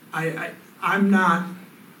 I'm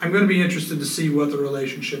going to be interested to see what the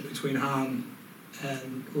relationship between Han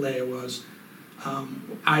and Leia was.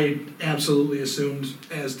 I absolutely assumed,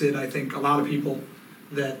 as did I think a lot of people,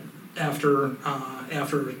 that after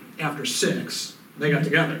 6 they got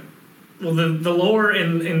together. Well, the lore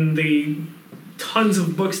in the tons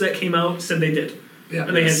of books that came out said they did. Yeah,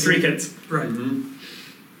 and they had 3 kids. Right.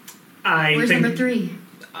 Mm-hmm. Where's number 3?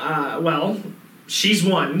 Well, she's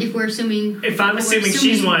one. If I'm assuming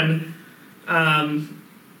she's one,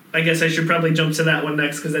 I guess I should probably jump to that one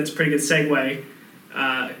next because that's a pretty good segue.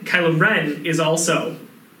 Kylo Ren is also,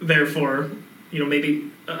 therefore, maybe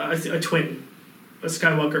a twin, a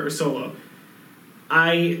Skywalker or Solo.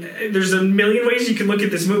 There's a million ways you can look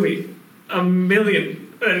at this movie. A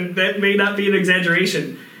million. And that may not be an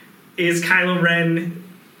exaggeration. Is Kylo Ren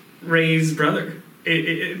Rey's brother?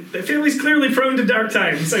 The family's clearly prone to dark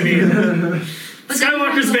times. I mean,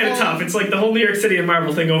 Skywalker's made it tough. It's like the whole New York City and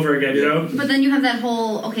Marvel thing over again, you know? But then you have that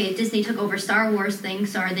whole, Disney took over Star Wars thing,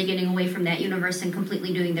 so are they getting away from that universe and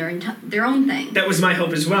completely doing their own thing? That was my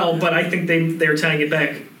hope as well, but I think they're tying it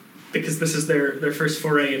back because this is their first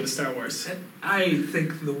foray into Star Wars. I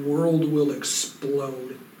think the world will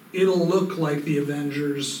explode. It'll look like the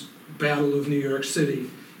Avengers Battle of New York City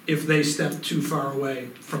if they step too far away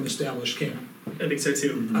from established canon. I think so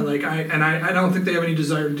too. I don't think they have any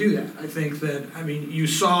desire to do that. I think that, I mean, you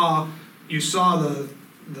saw the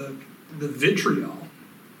vitriol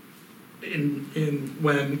in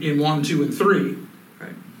 1, 2, and 3.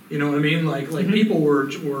 Right. You know what I mean? Like people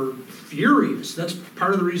were furious. That's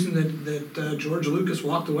part of the reason that George Lucas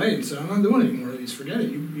walked away and said, "I'm not doing any more of these. Forget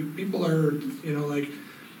it. You people are, you know, like."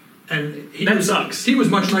 And sucks. He was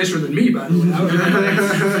much nicer than me, by the way.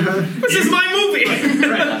 This is my movie.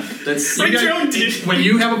 Right. That's when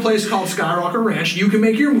you have a place called Skywalker Ranch, you can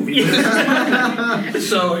make your movie.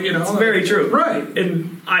 So, you know, it's very true. Right.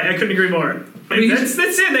 And I couldn't agree more. I mean, that's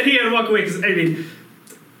it that he had to walk away, because, I mean,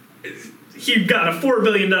 he got a $4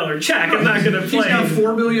 billion check. I'm not going to play. He's got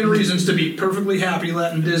 4 billion reasons to be perfectly happy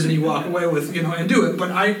letting Disney walk away with, you know, and do it.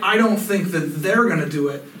 But I don't think that they're going to do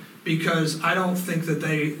it, because I don't think that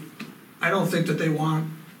they want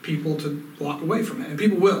people to walk away from it, and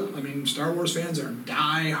people will. I mean, Star Wars fans are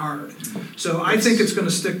die hard, so I think it's going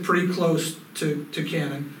to stick pretty close to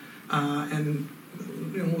canon, and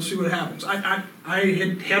you know, we'll see what happens. I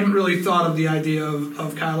hadn't really thought of the idea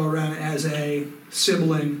of Kylo Ren as a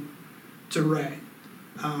sibling to Rey.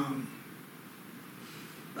 I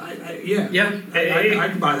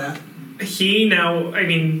can buy that. I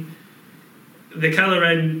mean, the Kylo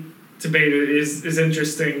Ren debate is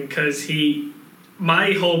interesting, because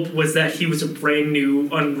my hope was that he was a brand new,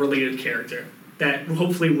 unrelated character. That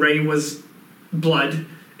hopefully Rey was blood,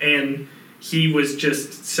 and he was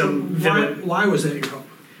just some villain. Why was that your hope?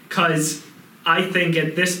 Because I think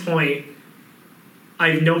at this point, I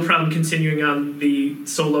have no problem continuing on the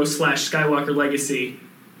Solo / Skywalker legacy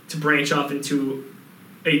to branch off into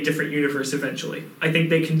a different universe eventually. I think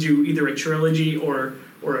they can do either a trilogy or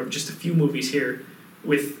just a few movies here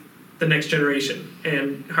with the next generation.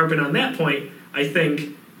 And harping on that point, I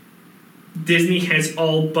think Disney has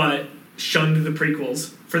all but shunned the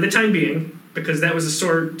prequels for the time being, because that was a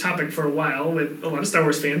sore topic for a while with a lot of Star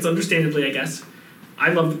Wars fans, understandably, I guess. I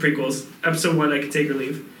love the prequels. Episode 1, I could take or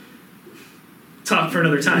leave. Talk for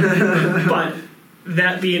another time. But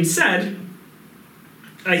that being said,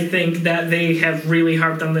 I think that they have really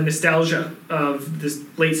harped on the nostalgia of the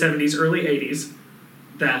late 70s, early 80s.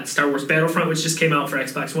 That Star Wars Battlefront, which just came out for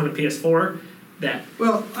Xbox One and PS4, that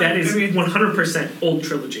is 100% old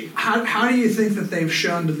trilogy. How do you think that they've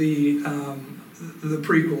shunned the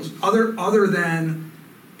prequels, other than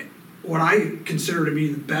what I consider to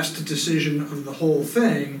be the best decision of the whole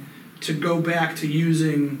thing, to go back to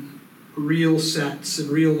using real sets and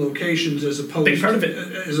real locations as opposed Big part of it.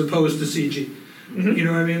 As opposed to CG? Mm-hmm. You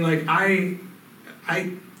know what I mean? Like I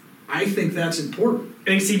think that's important.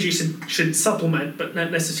 I think CG should supplement, but not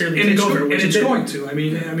necessarily take over. And it's going to. I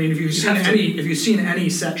mean, if you've seen any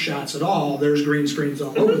set shots at all, there's green screens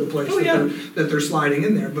all over the place that they're sliding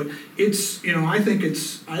in there. But it's, you know, I think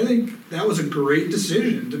that was a great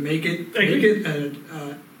decision to make it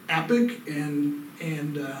epic and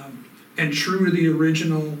true to the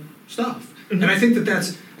original stuff. Mm-hmm. And I think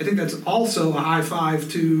that's also a high five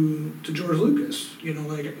to George Lucas. You know,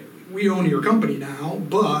 like, we own your company now,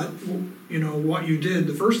 but you know what you did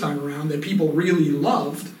the first time around that people really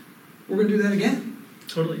loved, we're going to do that again.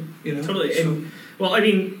 Totally. You know? Totally. So, and, well, I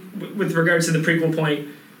mean, with regards to the prequel point,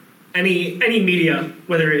 any media,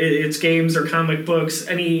 whether it's games or comic books,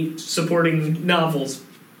 any supporting novels,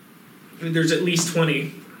 there's at least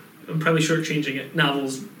 20, I'm probably shortchanging it,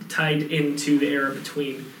 novels tied into the era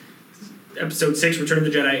between Episode 6, Return of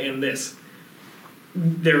the Jedi, and this.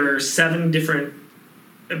 There are 7 different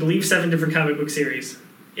comic book series,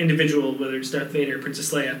 individual, whether it's Darth Vader or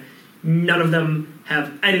Princess Leia. None of them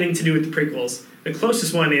have anything to do with the prequels. The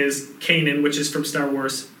closest one is Kanan, which is from Star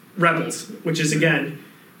Wars Rebels, which is, again,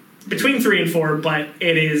 between 3 and 4, but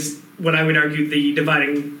it is what I would argue the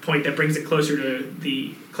dividing point that brings it closer to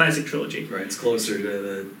the classic trilogy. Right, it's closer to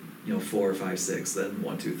the 4, 5, 6 than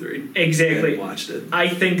 1, 2, 3. Exactly. I watched it. I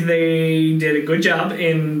think they did a good job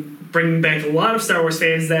in bringing back a lot of Star Wars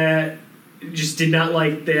fans that just did not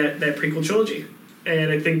like that prequel trilogy.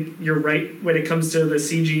 And I think you're right when it comes to the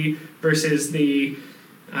CG versus the,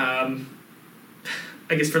 I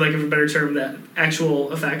guess for lack of a better term, the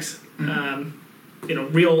actual effects.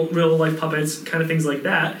 Mm-hmm. Real life puppets, kind of things like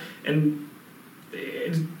that. And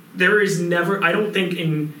there is never, I don't think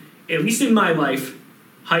at least in my life,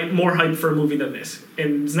 more hype for a movie than this.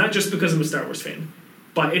 And it's not just because I'm a Star Wars fan.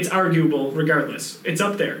 but it's arguable regardless. It's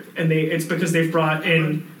up there, and it's because they've brought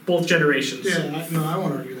in both generations. Yeah, I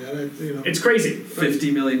won't argue that. It's crazy.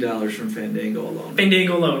 $50 million from Fandango alone.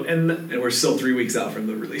 Fandango alone, And we're still 3 weeks out from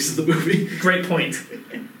the release of the movie. Great point.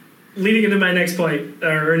 Leading into my next point,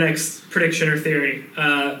 or next prediction or theory,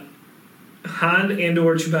 Han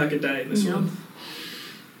and/or Chewbacca die in this one.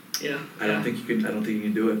 Yeah. I don't think you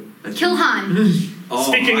can do it. Kill Han.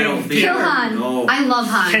 Speaking I don't of think Kill Han. No. I love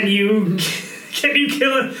Han. Can you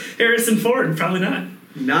kill Harrison Ford? Probably not.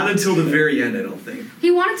 Not until the very end, I don't think.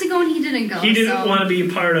 He wanted to go and he didn't go. He didn't want to be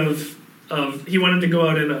a part of. He wanted to go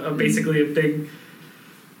out in basically a big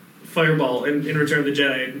fireball in Return of the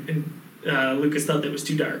Jedi, and Lucas thought that was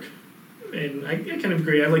too dark. And I kind of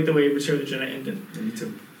agree. I like the way Return of the Jedi ended. Yeah, me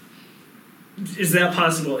too. Is that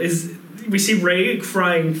possible? We see Rey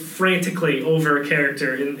crying frantically over a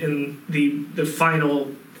character in the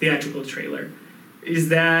final theatrical trailer. Is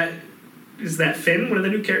that Finn, one of the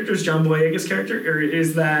new characters, John Boyega's character, or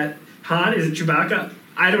is that Han? Is it Chewbacca?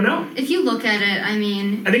 I don't know. If you look at it, I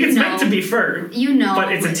mean, I think it's meant to be fur.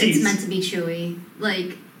 But it's a tease. It's meant to be Chewie.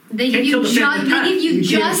 Like they Can't give you kill the Phantom Path. You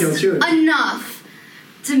can't kill just Chewie. enough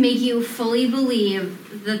to make you fully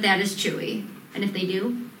believe that is Chewie. And if they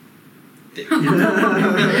do,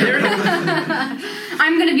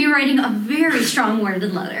 I'm going to be writing a very strong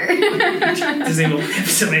worded letter. Disney will have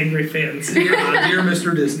some angry fans. Dear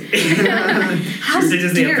Mr. Disney. How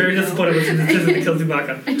Disney, I'm dare very you? disappointed with Disney to kill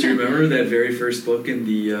Chewbacca. Do you remember that very first book in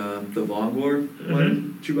the Long War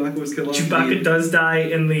when Chewbacca was killed off? Chewbacca does die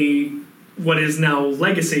in the what is now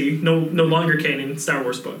Legacy, no longer canon Star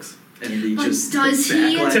Wars books, And But the does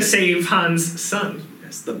he? backlash- to save Han's son.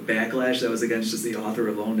 Yes, the backlash that was against just the author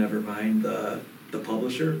alone, never mind the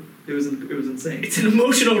publisher. It was insane. It's an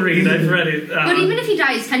emotional read. I've read it. But even if he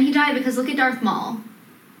dies, can he die? Because look at Darth Maul.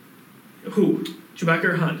 Who? Chewbacca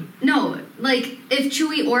or Han? No, like if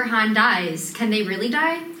Chewie or Han dies, can they really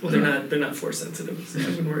die? Well, they're not force sensitive, so I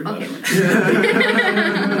wouldn't worry about Okay.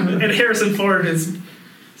 it. And Harrison Ford is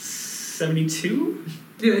 72.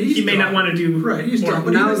 Yeah, He may not want to do Right, he's more. done.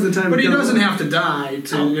 But Now's the time But to he kill doesn't him. have to die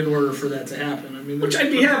Oh. in order for that to happen. I mean, Which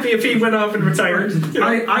I'd be happy if he went off and retired. You know?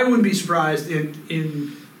 I wouldn't be surprised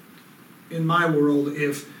in my world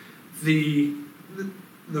if the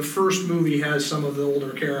first movie has some of the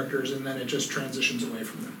older characters and then it just transitions away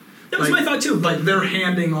from them. That was my thought too. Like they're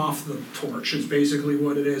handing off the torch is basically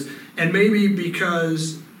what it is. And maybe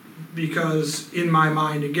because in my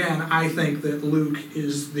mind again, I think that Luke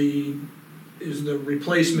is the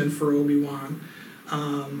replacement for Obi-Wan.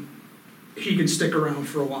 He can stick around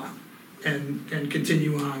for a while and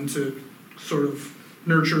continue on to sort of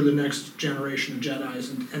nurture the next generation of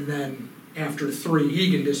Jedis, and then after 3 he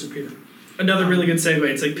can disappear. Another really good segue.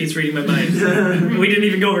 It's like Pete's reading my mind. We didn't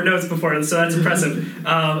even go over notes before, so that's impressive.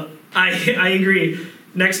 I agree.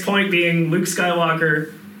 Next point being Luke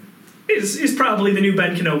Skywalker is probably the new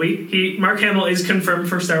Ben Kenobi. Mark Hamill is confirmed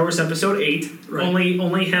for Star Wars Episode 8. Right.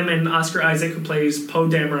 Only him and Oscar Isaac, who plays Poe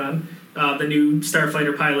Dameron, the new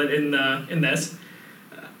starfighter pilot in this.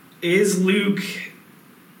 Is Luke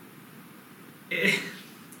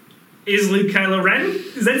Kylo Ren?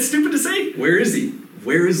 Is that stupid to say? Where is he?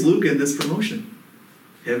 Where is Luke in this promotion?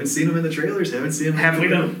 Haven't seen him in the trailers. Haven't seen him. Have we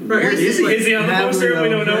though? Where is he? Is he on the Have we poster? though? We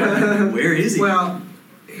don't know. Where is he? Well,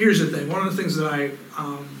 here's the thing. One of the things that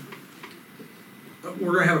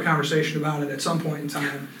we're going to have a conversation about it at some point in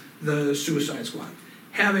time, the Suicide Squad.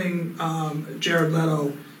 Having Jared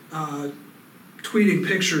Leto tweeting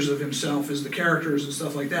pictures of himself as the characters and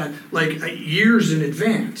stuff like that, like years in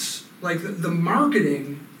advance. Like the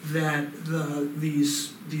marketing that these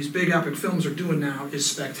big epic films are doing now is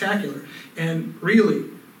spectacular. And really,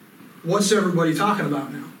 what's everybody talking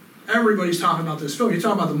about now? Everybody's talking about this film. You're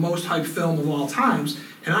talking about the most hyped film of all times,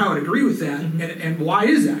 and I would agree with that. Mm-hmm. And why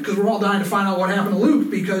is that? Because we're all dying to find out what happened to Luke,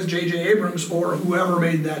 because J.J. Abrams or whoever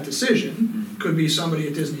made that decision, could be somebody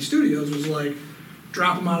at Disney Studios, was like,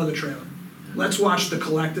 drop him out of the trailer. Let's watch the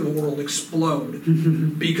collective world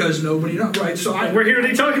explode because nobody knows, right? So We're here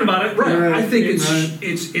today talking about it. right. Right. I think Right.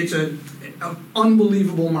 it's an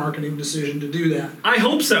unbelievable marketing decision to do that. I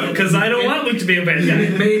hope so, because I don't want Luke to be a bad And guy.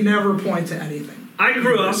 it may never point to anything. I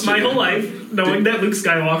grew up my whole life knowing that Luke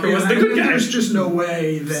Skywalker was the I good mean, guy. There's just no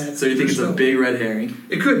way that. So you think there's it's a no- big red herring?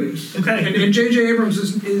 It could be. Okay. And J.J. Abrams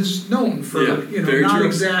is known for Yeah, very not true.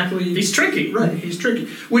 exactly. He's tricky. Right, he's tricky,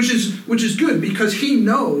 which is good because he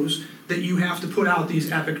knows that you have to put out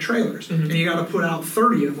these epic trailers, Mhm. and you got to put out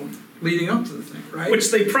 30 of them leading up to the thing, right?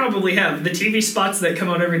 Which they probably have. The TV spots that come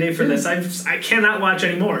out every day for this, I cannot watch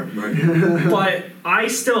anymore. Right. But I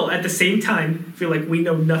still, at the same time, feel like we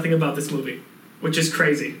know nothing about this movie, which is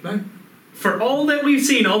crazy. Right. for all that we've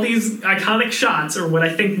seen, all these iconic shots, or what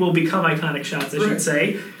I think will become iconic shots, I should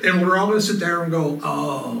say. And we're all going to sit there and go,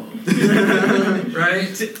 oh.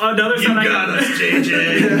 Right? Another You got us,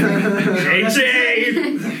 JJ.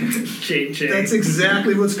 JJ. That's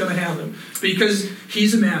exactly what's going to happen. Because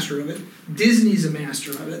he's a master of it. Disney's a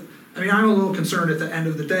master of it. I mean, I'm a little concerned at the end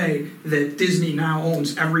of the day that Disney now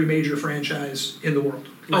owns every major franchise in the world.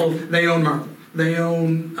 They own Marvel. They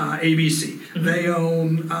own ABC. Mm-hmm. They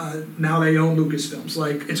own, now they own Lucasfilms.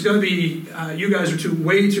 Like, it's going to be, you guys are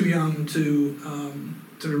way too young to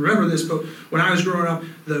remember this, but when I was growing up,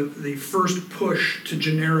 the first push to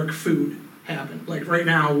generic food happened. Like right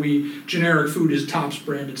now, generic food is Topps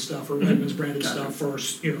branded stuff or Wegmans branded stuff or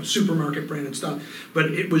supermarket branded stuff.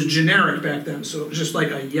 But it was generic back then, so it was just like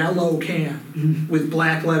a yellow can with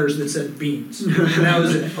black letters that said beans. And that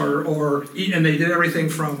was it. And they did everything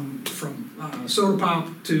from soda pop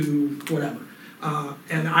to whatever.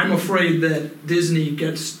 And I'm afraid that Disney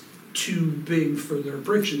gets too big for their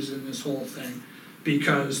britches in this whole thing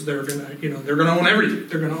because they're gonna own everything.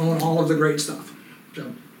 They're gonna own all of the great stuff.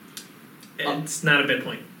 So. It's not a bad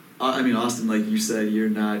point. I mean, Austin, like you said, you're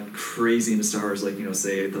not crazy into Star Wars like,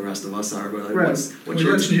 say the rest of us are, but like, what's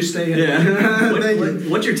your... you stay in. Yeah.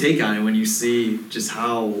 What's your take on it when you see just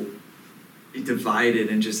how divided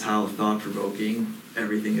and just how thought-provoking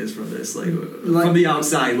everything is from this, like from the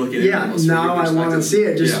outside looking at it? Yeah, now I want to see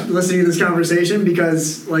it, listening to this conversation,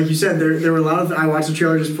 because like you said, there were a lot of, I watched the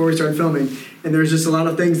trailer just before we started filming, and there's just a lot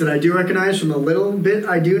of things that I do recognize from the little bit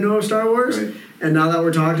I do know of Star Wars. Right. And now that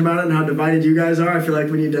we're talking about it and how divided you guys are, I feel like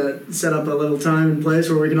we need to set up a little time and place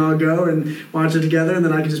where we can all go and watch it together, and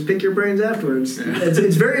then I can just pick your brains afterwards. Yeah.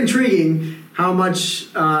 It's very intriguing how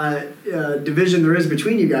much division there is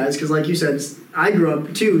between you guys, because like you said, I grew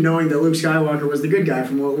up too knowing that Luke Skywalker was the good guy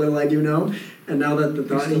from what little I do know, and now that the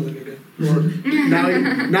thought... Still the good guy. Well,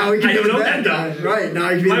 now he can be the bad guy. Right, now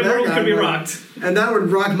he can be the bad guy. My world could be rocked. And that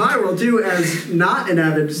would rock my world too, as not an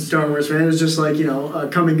avid Star Wars fan, as just like, a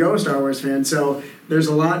come and go Star Wars fan. So there's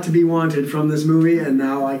a lot to be wanted from this movie, and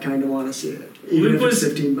now I kind of want to see it. Even if it's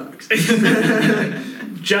 $15.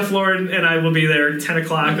 Jeff Lauren and I will be there 10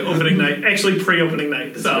 o'clock opening night. Actually, pre-opening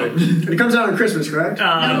night. So and it comes out on Christmas, correct?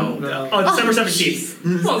 No. Oh, December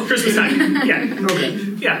 17th. Well, Christmas time. Yeah. Okay.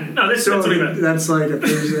 Yeah. No, that's what we meant. That's like a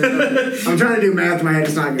Thursday. I'm trying to do math in my head.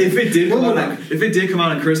 It's not good. If it did come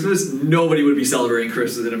out on Christmas, nobody would be celebrating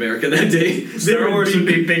Christmas in America that day. Star Wars would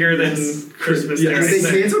be bigger than Christmas. Yes. Did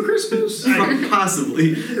they cancel Christmas?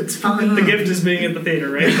 Possibly. It's fine. The gift is being at the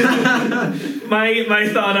theater, right? My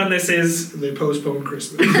thought on this is... They postponed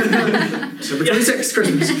Christmas. December 26th,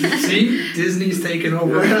 Christmas. See? Disney's taking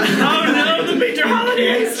over. Oh no, the major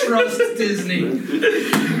holidays! Can't trust Disney.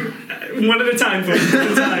 One at a time, folks. One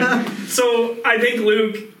at a time. So I think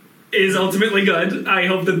Luke is ultimately good. I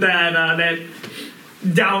hope that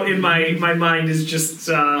doubt in my mind is just...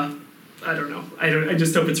 I don't know. I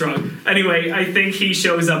just hope it's wrong. Anyway, I think he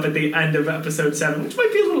shows up at the end of episode 7, which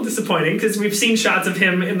might be a little disappointing because we've seen shots of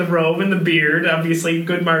him in the robe and the beard. Obviously,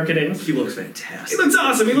 good marketing. He looks fantastic. He looks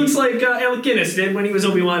awesome. He looks like Alec Guinness did when he was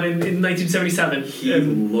Obi-Wan in 1977. He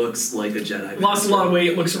looks like a Jedi. Lost a lot of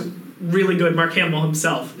weight. Looks really good. Mark Hamill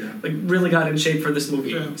himself, really got in shape for this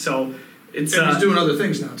movie. Yeah. So. And he's doing other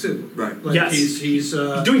things now too. Right. Like yes. He's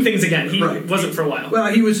doing things again. He wasn't for a while. Well,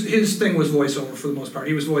 his thing was voiceover for the most part.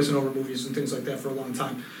 He was voicing over movies and things like that for a long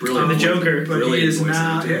time. Brilliant. The Joker. But he is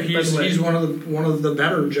not. He's one of the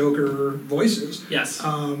better Joker voices. Yes.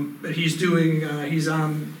 But he's doing. He's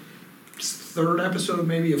on 3rd episode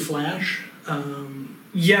maybe of Flash.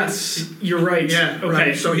 Yes, you're right. Yeah. Okay.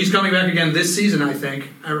 Right. So he's coming back again this season. I think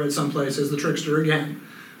I read someplace as the Trickster again.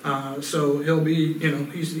 So he'll be,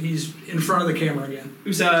 he's in front of the camera again. He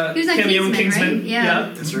was cameo in Kingsman. Right?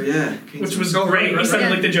 Yeah. That's right, yeah. Kingsman. Which was great. He sounded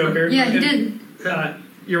like the Joker. Yeah, he did.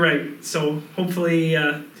 You're right. So hopefully...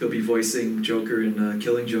 he'll be voicing Joker in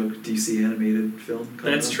Killing Joke DC animated film.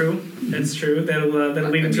 That's true. That's true. That'll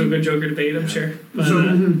lead into a good Joker debate, I'm sure. But, so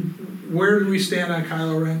where do we stand on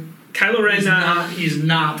Kylo Ren? Kylo Ren... He's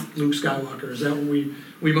not Luke Skywalker. Is that what we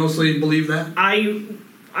mostly believe that?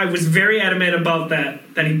 I was very adamant about that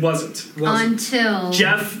he wasn't. Until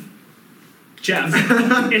Jeff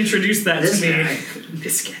introduced that to me.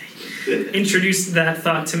 This guy introduced that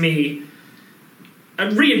thought to me. I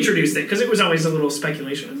reintroduced it because it was always a little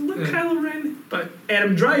speculation. Look, Kylo Ren, but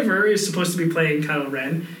Adam Driver is supposed to be playing Kylo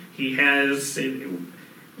Ren. He has.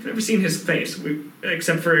 I've never seen his face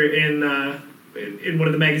except for in one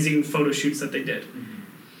of the magazine photo shoots that they did.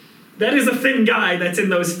 That is a thin guy that's in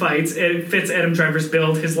those fights. It fits Adam Driver's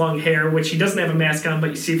build, his long hair, which he doesn't have a mask on, but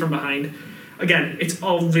you see from behind. again, it's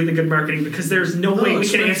all really good marketing because there's no way we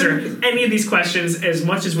can answer any of these questions as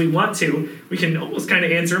much as we want to. We can almost kind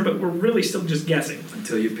of answer them, but we're really still just guessing.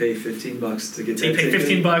 Until you pay $15 to get So you pay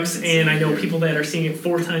 $15, and I know people that are seeing it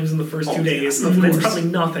 4 times in the first 2 days. of That's course. probably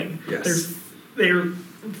nothing. Yes. They're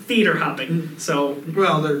theater hopping. So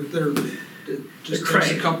Well, they're just They're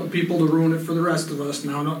takes a cray. couple people to ruin it for the rest of us.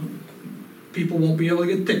 Now, people won't be able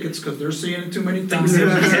to get tickets because they're seeing it too many times.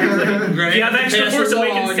 exactly. Right? Yeah, the extra Pass Force a law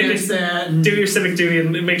Awakens against tickets. that. And Do your civic duty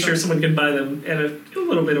and make sure someone can buy them at a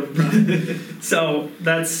little bit of a profit. So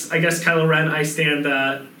that's, I guess, Kylo Ren. I stand.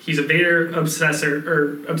 He's a Vader obsessor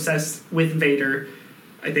or obsessed with Vader.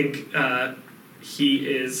 I think he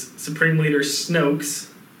is Supreme Leader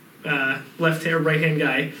Snoke's left hand, right hand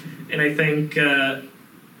guy, and I think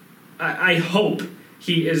I hope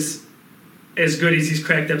he is as good as he's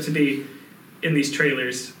cracked up to be in these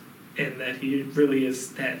trailers, and that he really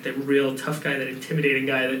is the real tough guy, that intimidating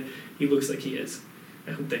guy that he looks like he is.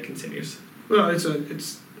 I hope that continues. Well,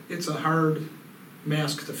 it's a hard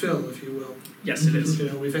mask to fill, if you will. Yes, it is. You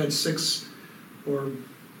know, we've had 6 or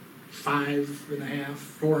 5.5,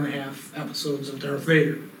 4.5 episodes of Darth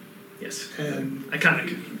Vader, Yes, and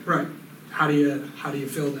iconic. right. How do you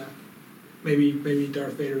fill that? Maybe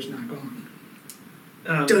Darth Vader's not gone.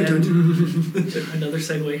 Dun, dun, dun. Another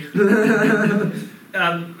segue.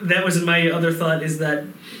 That was my other thought, is that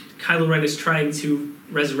Kylo Ren is trying to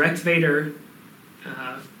resurrect Vader.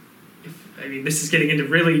 This is getting into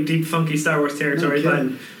really deep, funky Star Wars territory, but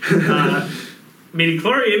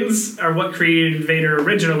midichlorians are what created Vader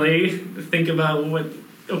originally. Think about what...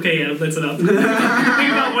 Okay, yeah, that's enough. Think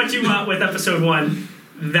about what you want with Episode 1.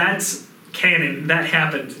 That's canon. That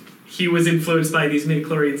happened. He was influenced by these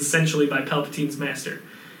midichlorians, essentially by Palpatine's master.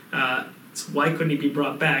 So why couldn't he be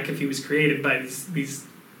brought back if he was created by these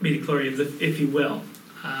midichlorians, if you will?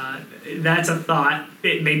 That's a thought.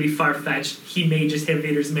 It may be far-fetched. He may just have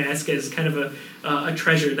Vader's mask as kind of a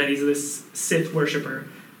treasure, that he's this Sith worshiper.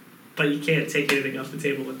 But you can't take anything off the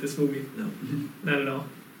table with this movie. No. Not at all.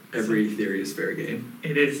 Every theory is fair game.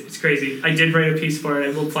 It is. It's crazy. I did write a piece for it.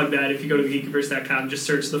 I will plug that. If you go to geekiverse.com, just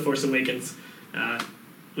search The Force Awakens.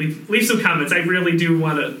 Leave some comments. I really do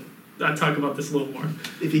want to talk about this a little more.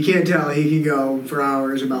 If you can't tell, he can go for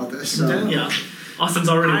hours about this. So. Yeah. Austin's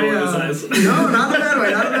already rolling his eyes. No, not in that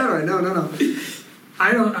way. Not in that way. No.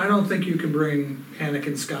 I don't think you can bring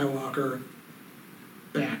Anakin Skywalker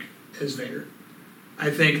back as Vader. I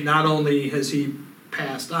think not only has he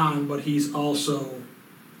passed on, but he's also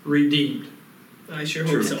redeemed. I sure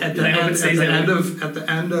hope so. At the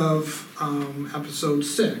end of episode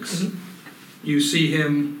 6, you see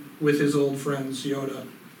him with his old friends Yoda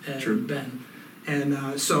and Ben,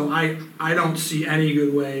 and so I don't see any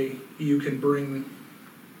good way you can bring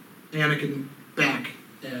Anakin back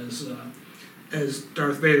as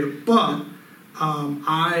Darth Vader, but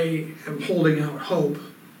I am holding out hope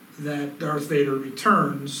that Darth Vader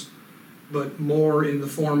returns, but more in the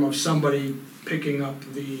form of somebody picking up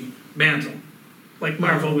the mantle. Like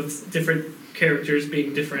Marvel, with different characters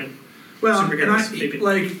being different Well, superheroes. and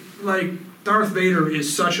like Darth Vader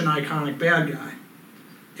is such an iconic bad guy,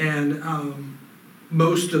 and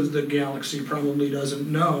most of the galaxy probably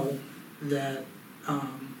doesn't know that.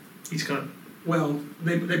 He's gone. Well,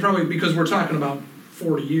 they probably, because we're talking about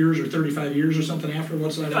 40 years or 35 years or something after.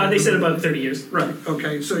 What's that? They said about 30 years. Right.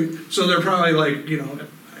 Okay. So they're probably like,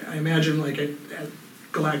 I imagine like at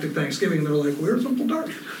Galactic Thanksgiving, they're like, "Where's Uncle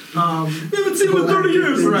Darth? Haven't seen him in 30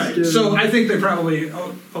 years." Right. So I think they probably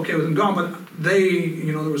okay with him gone, but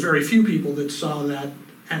there was very few people that saw that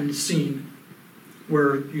end scene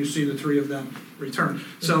where you see the 3 of them return.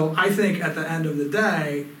 So I think at the end of the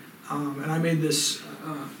day, and I made this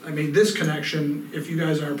connection. If you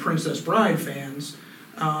guys are Princess Bride fans,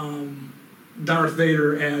 Darth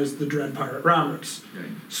Vader as the Dread Pirate Roberts.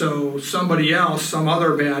 Right. So somebody else, some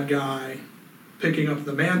other bad guy, picking up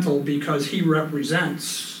the mantle because he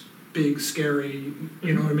represents big, scary.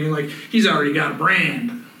 You know what I mean? Like he's already got a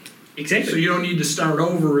brand. Exactly. So you don't need to start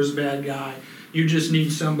over as bad guy. You just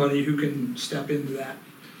need somebody who can step into that.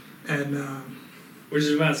 And Where's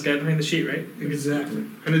your mouse? Guy behind the sheet, right? exactly.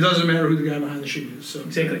 And it doesn't matter who the guy behind the sheet is. So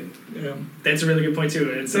Exactly. yeah. That's a really good point too.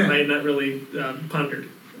 It's something Yeah. I had not really pondered.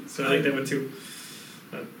 So I like that one too.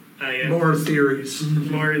 More theories.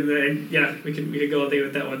 More, we could go all day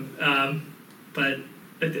with that one. But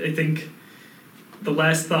I think the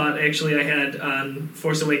last thought actually I had on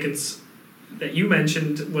Force Awakens that you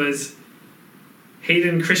mentioned was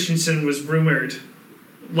Hayden Christensen was rumored,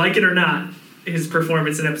 like it or not, his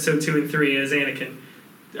performance in Episode 2 and 3 as Anakin,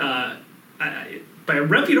 by a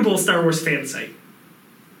reputable Star Wars fan site,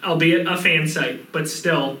 albeit a fan site, but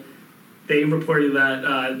still, they reported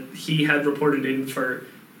that he had reported in for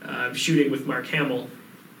shooting with Mark Hamill.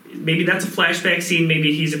 Maybe that's a flashback scene.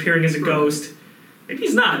 Maybe he's appearing as a ghost. Maybe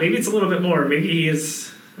he's not. Maybe it's a little bit more. Maybe he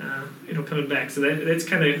is, coming back. So that's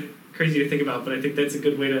kind of crazy to think about. But I think that's a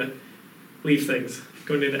good way to leave things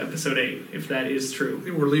going into episode 8, if that is true.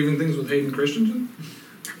 We're leaving things with Hayden Christensen?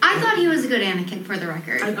 I thought he was a good Anakin, for the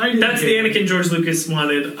record. That's the Anakin George Lucas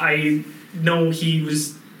wanted. I know he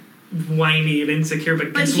was whiny and insecure,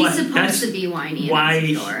 but guess what? He's supposed to be whiny and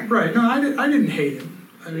insecure. Right. No, I didn't hate him.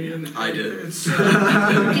 I mean, I did. It's, Get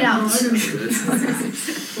out. I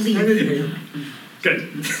didn't hate him.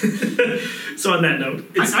 Good. So on that note,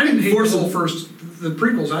 I didn't hate the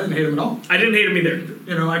prequels. I didn't hate them at all. I didn't hate them either.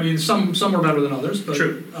 You know, I mean, some were better than others. But,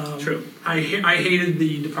 True. I hated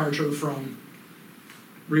the departure from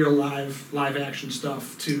real live action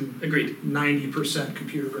stuff to agreed 90%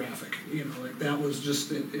 computer graphic. You know, like that was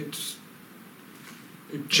just it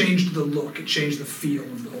changed the look. It changed the feel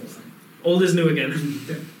of the whole thing. Old is new again.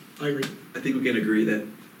 Yeah, I agree. I think we can agree that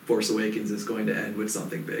Force Awakens is going to end with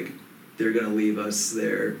something big. They're going to leave us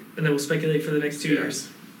there. And then we'll speculate for the next 2 years.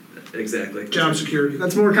 Exactly. Job security.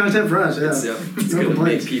 That's more content for us, yeah. It's going to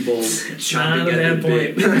make people chomping at the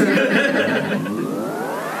bit.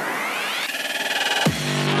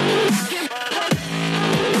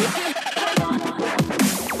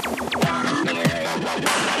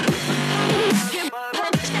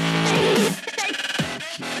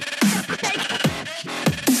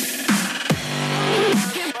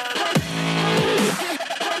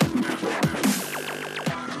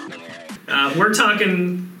 We're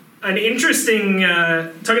talking about an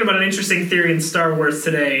interesting theory in Star Wars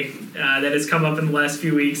today that has come up in the last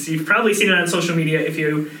few weeks. You've probably seen it on social media if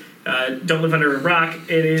you don't live under a rock.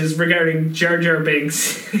 It is regarding Jar Jar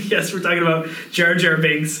Binks. Yes, we're talking about Jar Jar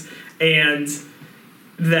Binks, and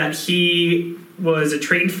that he was a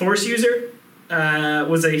trained Force user,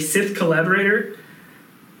 was a Sith collaborator,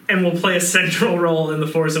 and will play a central role in The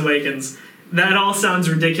Force Awakens. That all sounds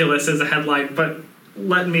ridiculous as a headline, but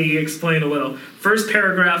let me explain a little. First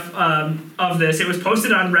paragraph of this, it was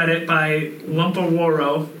posted on Reddit by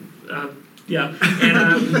Lumpaworo.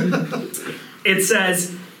 It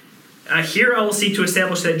says, here I will seek to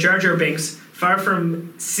establish that Jar Jar Binks, far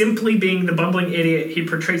from simply being the bumbling idiot he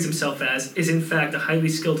portrays himself as, is in fact a highly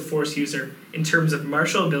skilled Force user in terms of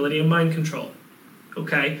martial ability and mind control.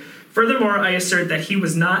 Okay? Furthermore, I assert that he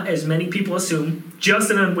was not, as many people assume, just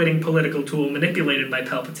an unwitting political tool manipulated by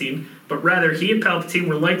Palpatine, but rather he and Palpatine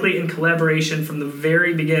were likely in collaboration from the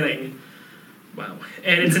very beginning. Wow.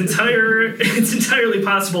 And it's entirely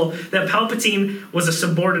possible that Palpatine was a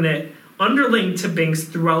subordinate underling to Binks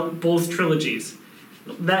throughout both trilogies.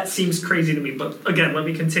 That seems crazy to me, but again, let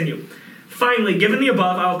me continue. Finally, given the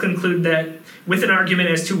above, I'll conclude that with an argument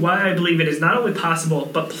as to why I believe it is not only possible,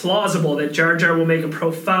 but plausible that Jar Jar will make a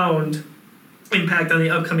profound impact on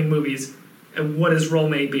the upcoming movies and what his role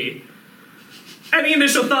may be. Any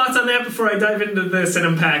initial thoughts on that before I dive into this and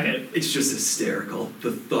unpack it? It's just hysterical,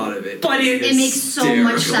 the thought of it. But it makes so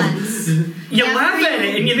much sense. You laugh at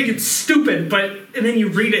it and you think it's stupid, and then you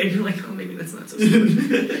read it and you're like, oh, maybe that's not so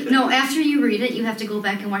stupid. No, after you read it, you have to go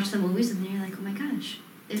back and watch the movies, and then you're like, oh my gosh,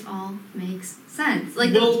 it all makes sense.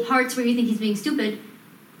 Like those parts where you think he's being stupid.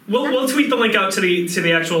 We'll tweet the link out to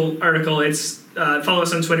the actual article. It's follow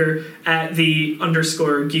us on Twitter at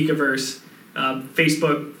 @_Geekiverse.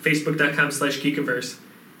 Facebook.com/Geekiverse.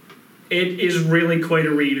 It is really quite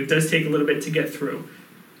a read. It does take a little bit to get through.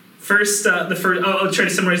 First, I'll try to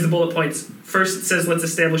summarize the bullet points. First, it says, let's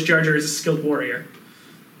establish Jar Jar as a skilled warrior.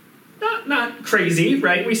 Not crazy,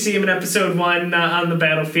 right? We see him in episode 1 on the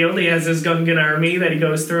battlefield. He has his Gungan army that he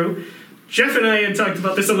goes through. Jeff and I had talked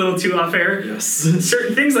about this a little too off air. Yes.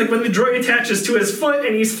 Certain things, like when the droid attaches to his foot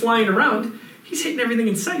and he's flying around, he's hitting everything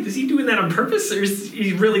in sight. Is he doing that on purpose, or is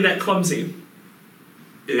he really that clumsy?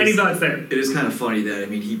 Any thoughts there? It is kind of funny that,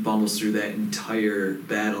 he bumbles through that entire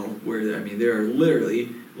battle where, there are literally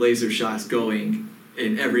laser shots going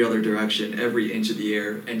in every other direction, every inch of the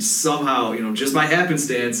air, and somehow, just by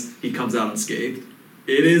happenstance, he comes out unscathed.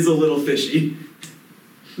 It is a little fishy.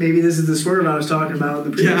 Maybe this is the swerve I was talking about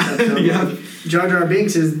in the previous episode. Yeah. Jar Jar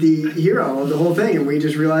Binks is the hero of the whole thing, and we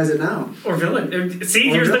just realize it now. Or villain. See,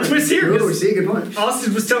 here's the twist here. Oh, see, good point.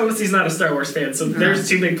 Austin was telling us he's not a Star Wars fan, so there's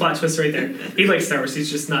 2 big plot twists right there. He likes Star Wars, he's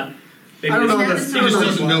just not. I don't know. He just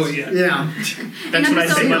doesn't know it yet. Yeah. That's what I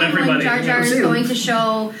say about everybody. Jar Jar is going to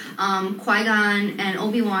show Qui-Gon and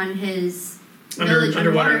Obi-Wan his village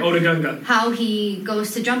underwater, Otogunga. How he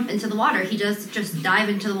goes to jump into the water. He does just dive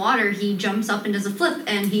into the water. He jumps up and does a flip,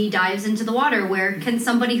 and he dives into the water. Where can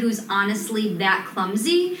somebody who's honestly that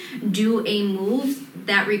clumsy do a move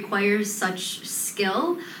that requires such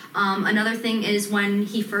skill. Another thing is when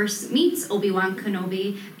he first meets Obi-Wan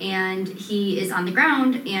Kenobi and he is on the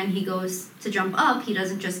ground and he goes to jump up, he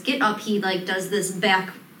doesn't just get up, he like does this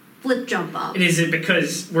back flip jump up. And is it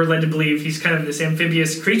because we're led to believe he's kind of this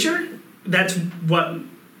amphibious creature? That's what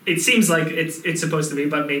it seems like it's supposed to be,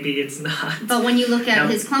 but maybe it's not. But when you look at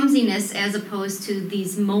his clumsiness as opposed to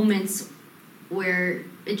these moments where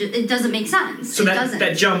it doesn't make sense. So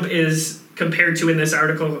that jump is compared to in this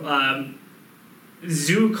article,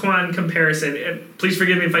 Zuquan comparison. Please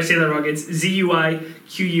forgive me if I say that wrong. It's Zuiquan,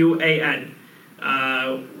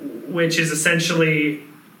 which is essentially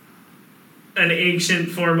an ancient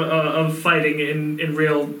form of fighting in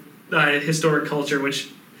real historic culture,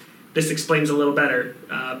 which this explains a little better.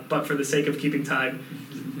 But for the sake of keeping time,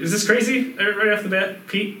 is this crazy right off the bat,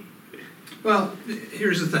 Pete? Well,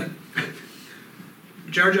 here's the thing.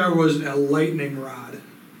 Jar Jar was a lightning rod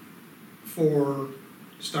for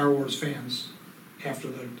Star Wars fans after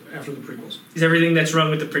the prequels. Is everything that's wrong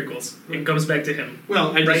with the prequels? It comes back to him.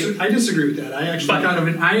 Well, I disagree with that. I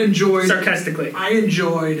actually I enjoyed sarcastically. I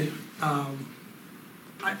enjoyed I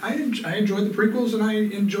enjoyed the prequels, and I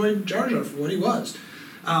enjoyed Jar Jar for what he was.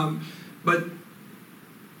 But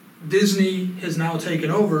Disney has now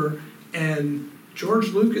taken over, and George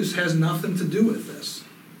Lucas has nothing to do with this.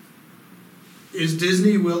 Is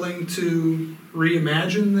Disney willing to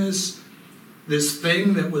reimagine this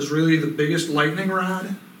thing that was really the biggest lightning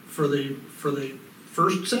rod for the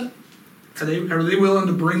first set? Are they willing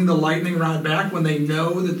to bring the lightning rod back when they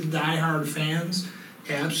know that the diehard fans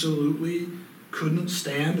absolutely couldn't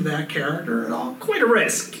stand that character at all? Quite a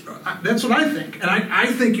risk. That's what I think, and I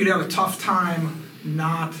think you'd have a tough time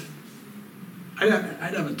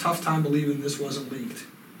I'd have a tough time believing this wasn't leaked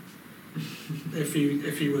if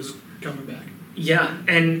he was coming back. Yeah,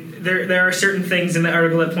 and there are certain things in the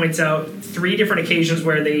article that points out 3 different occasions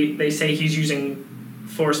where they say he's using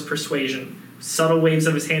force persuasion, subtle waves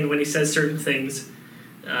of his hand when he says certain things,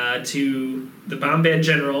 to the Bombad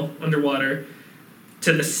General underwater,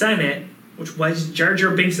 to the Senate, which was Jar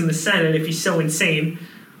Jar Binks in the Senate. If he's so insane,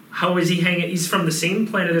 how is he hanging? He's from the same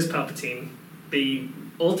planet as Palpatine, the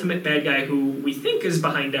ultimate bad guy who we think is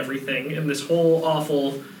behind everything in this whole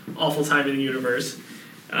awful time in the universe.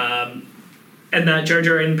 And that Jar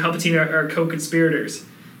Jar and Palpatine are co-conspirators.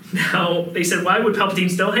 Now, they said, why would Palpatine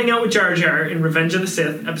still hang out with Jar Jar in Revenge of the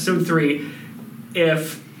Sith, Episode 3,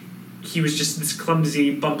 if he was just this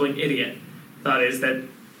clumsy, bumbling idiot? Thought is that,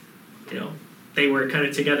 they were kind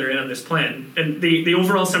of together in on this plan. And the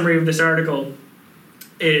overall summary of this article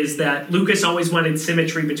is that Lucas always wanted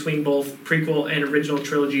symmetry between both prequel and original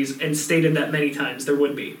trilogies and stated that many times there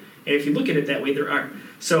would be. And if you look at it that way, there are.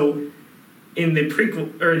 So in the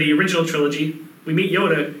prequel or the original trilogy, we meet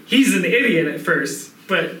Yoda. He's an idiot at first,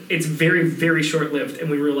 but it's very, very short-lived, and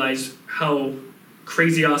we realize how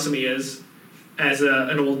crazy awesome he is as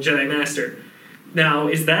an old Jedi Master. Now,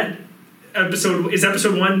 is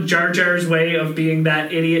episode 1 Jar Jar's way of being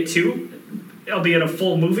that idiot too, albeit a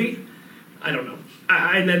full movie? I don't know.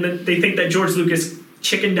 And then they think that George Lucas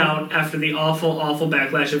chickened out after the awful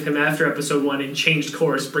backlash of him after episode 1 and changed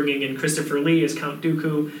course, bringing in Christopher Lee as Count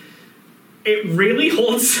Dooku. It really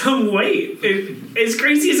holds some weight, as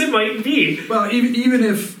crazy as it might be. Well, even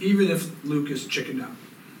if Lucas chickened out,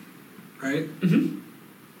 right? Mm-hmm.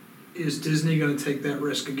 Is Disney going to take that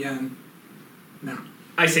risk again? No.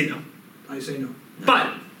 I say no.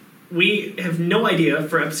 But we have no idea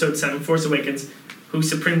for episode 7, Force Awakens, who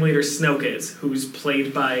Supreme Leader Snoke is, who's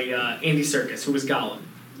played by Andy Serkis, who was Gollum.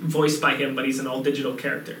 Voiced by him, but he's an all-digital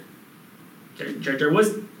character. Jar Jar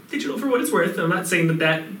was digital for what it's worth. I'm not saying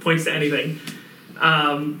that points to anything.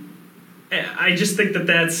 I just think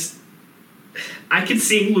that's... I could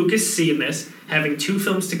see Lucas seeing this, having 2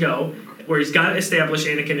 films to go, where he's got to establish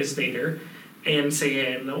Anakin as Vader, and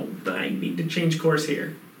say, no, I need to change course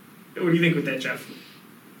here. What do you think with that, Jeff?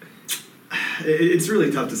 It's really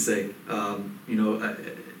tough to say.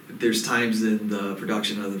 There's times in the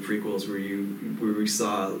production of the prequels where we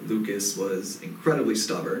saw Lucas was incredibly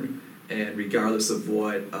stubborn, and regardless of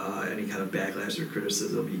what any kind of backlash or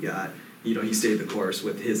criticism he got, he stayed the course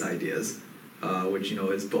with his ideas, which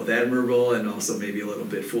is both admirable and also maybe a little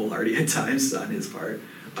bit foolhardy at times on his part.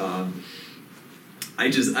 Like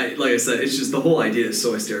I said, it's just the whole idea is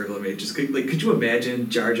so hysterical to me. Just could you imagine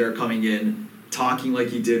Jar Jar coming in, talking like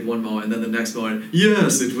he did one moment, and then the next moment,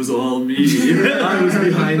 yes, it was all me. I was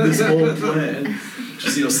behind this whole plan.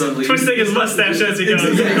 Just suddenly twisting his mustache as he goes.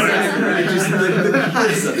 Exactly right. The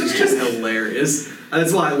concept is just hilarious.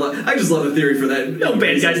 That's why I just love the theory for that. No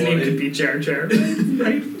bad guy's name could be Jar Jar,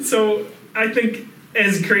 right? So I think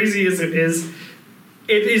as crazy as it is,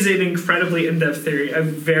 it is an incredibly in-depth theory. I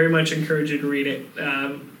very much encourage you to read it.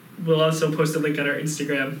 We'll also post a link on our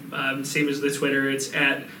Instagram, same as the Twitter. It's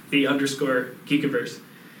 @_Geekiverse.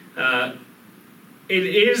 It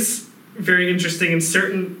is very interesting in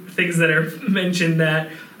certain things that are mentioned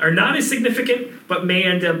that are not as significant, but may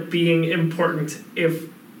end up being important if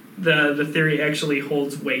the theory actually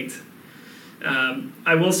holds weight.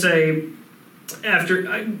 I will say,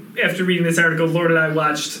 after reading this article, Lord and I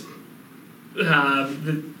watched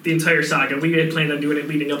the entire saga. We had planned on doing it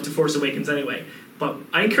leading up to Force Awakens anyway. But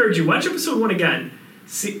I encourage you, watch episode 1 again.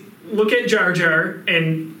 Look at Jar Jar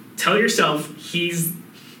and tell yourself he's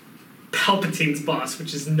Palpatine's boss,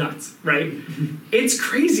 which is nuts, right? It's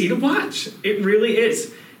crazy to watch. It really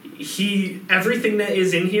is. Everything that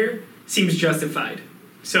is in here seems justified.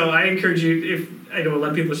 So I encourage you, I know a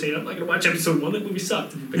lot of people are saying, I'm not going to watch episode 1, that movie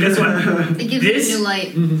sucked. But guess what? It gives you a new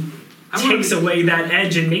light. Takes away that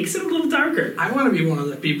edge and makes it a little darker. I want to be one of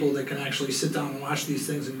the people that can actually sit down and watch these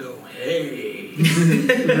things and go, hey,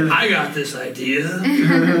 I got this idea.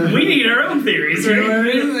 We need our own theories, right? You know what I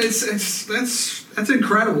mean? That's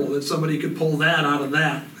incredible that somebody could pull that out of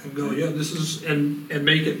that and go, yeah, this is, and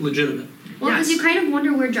make it legitimate. Well, because Yes. you kind of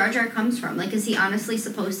wonder where Jar Jar comes from. Like, is he honestly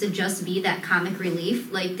supposed to just be that comic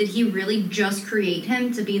relief? Like, did he really just create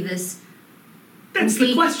him to be this That's the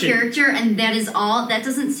weak question. character, and that is all? That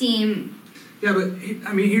doesn't seem... Yeah, but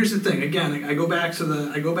I mean, here's the thing. Again, I go back to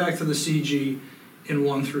the CG in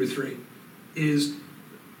 1 through 3. Is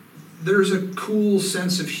there's a cool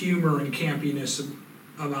sense of humor and campiness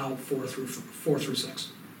about 4 through 6,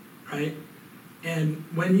 right? And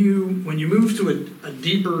when you move to a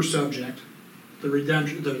deeper subject, the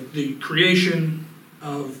redemption, the creation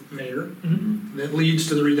of Vader, that leads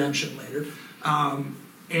to the redemption later, and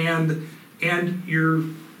you're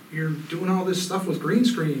doing all this stuff with green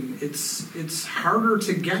screen. It's harder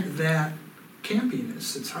to get that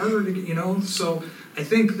campiness. It's harder to get, So I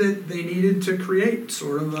think that they needed to create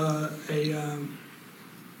sort of a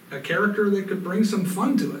character that could bring some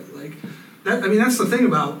fun to it. Like that. I mean, that's the thing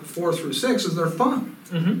about 4 through 6 is they're fun.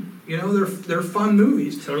 Mm-hmm. They're fun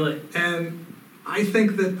movies. Totally. And I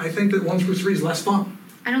think that 1 through 3 is less fun.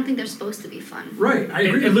 I don't think they're supposed to be fun. Right. I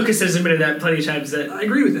agree. And Lucas has admitted that plenty of times. That I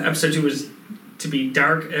agree with that. Episode 2 was to be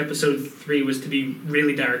dark. Episode 3 was to be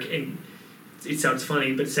really dark, and it sounds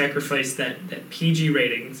funny, but sacrificed that PG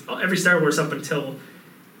rating. Every Star Wars up until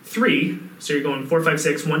 3, so you're going 4, 5,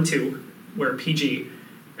 6, 1, 2, were PG.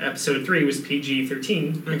 Episode 3 was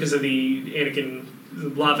PG-13 because of the Anakin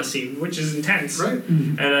lava scene, which is intense. Right.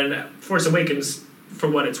 And then Force Awakens, for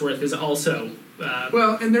what it's worth, is also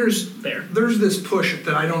Well, and there's there. this push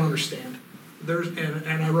that I don't understand.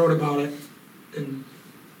 And I wrote about it in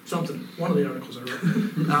one of the articles I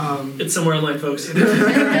wrote. It's somewhere online, folks. We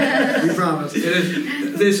promise. It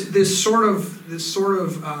is this sort of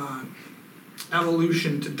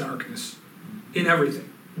evolution to darkness in everything.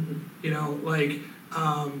 Like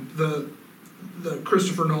the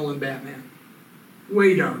Christopher Nolan Batman,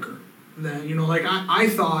 way darker than Like I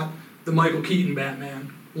thought the Michael Keaton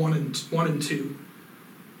Batman 1 and 2,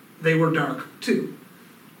 they were dark too,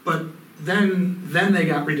 but then they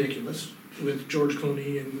got ridiculous with George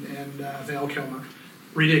Clooney and Val Kilmer,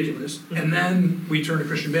 ridiculous, and then we turned to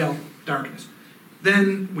Christian Bale, darkness.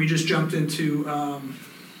 Then we just jumped into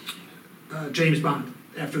James Bond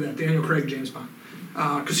after that, Daniel Craig James Bond,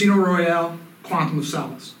 Casino Royale, Quantum of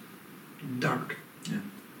Solace, dark.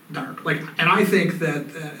 Dark. And I think that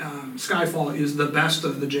Skyfall is the best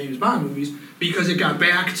of the James Bond movies because it got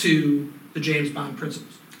back to the James Bond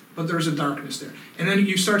principles. But there's a darkness there. And then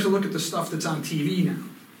you start to look at the stuff that's on TV now.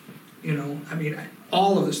 I mean,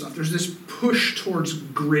 all of this stuff. There's this push towards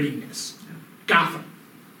grittiness. Gotham.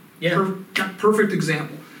 Yeah. Perfect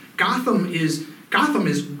example. Gotham is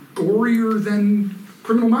gorier than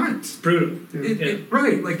Criminal Minds. Brutal.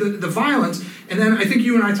 Right, like the violence. And then I think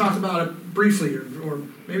you and I talked about it briefly, or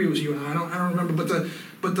maybe it was you and I don't remember,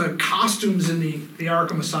 but the costumes in the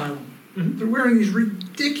Arkham Asylum. They're wearing these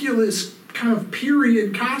ridiculous kind of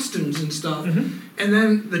period costumes and stuff, and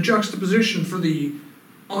then the juxtaposition for the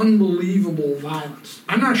unbelievable violence.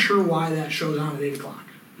 I'm not sure why that show's on at 8 o'clock.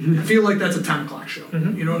 I feel like that's a 10 o'clock show.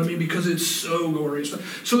 You know what I mean? Because it's so gory.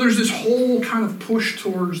 So there's this whole kind of push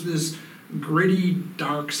towards this gritty,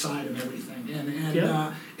 dark side of everything,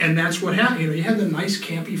 and that's what happened. You had the nice,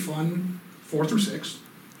 campy, fun 4 through 6,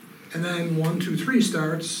 and then 1, 2, 3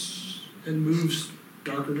 starts and moves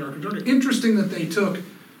darker. Interesting that they took,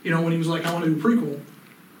 when he was like, I want to do a prequel,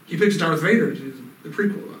 he picks Darth Vader to do the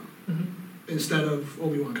prequel instead of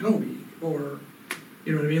Obi-Wan Kenobi, or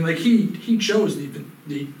you know what I mean? Like he chose the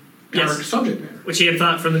dark subject matter, Which he had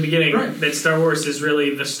thought from the beginning right. that Star Wars is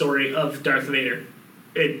really the story of Darth Vader.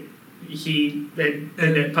 he had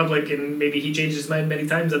been in public, and maybe he changed his mind many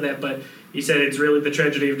times on that, but he said it's really the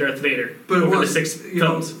tragedy of Darth Vader. But over it was, the 6 you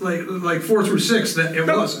know, films. like 4 through 6, that it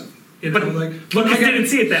wasn't. You know, But like Lucas didn't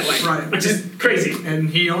see it that way, right, which is crazy. And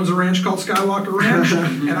he owns a ranch called Skywalker Ranch,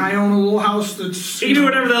 and I own a little house that's. He can do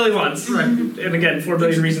whatever the hell he wants. Right. And again, 4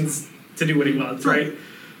 billion reasons to do what he wants, right?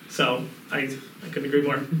 So I couldn't agree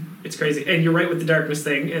more. It's crazy. And you're right with the darkness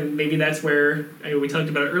thing, and maybe that's where, we talked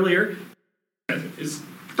about it earlier, is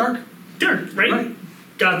Dark, right?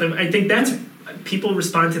 Gotham. I think that's, people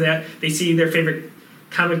respond to that. They see their favorite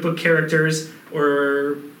comic book characters,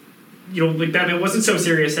 or, like Batman wasn't so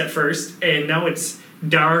serious at first, and now it's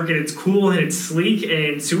dark, and it's cool, and it's sleek,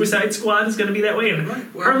 and Suicide Squad is going to be that way. And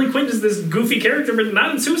Harley Quinn is this goofy character, but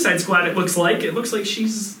not in Suicide Squad, it looks like. It looks like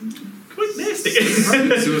she's quite nasty.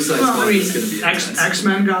 Suicide Squad is going to be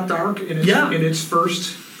X-Men got dark in its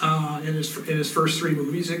first in his first 3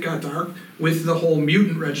 movies. It got dark with the whole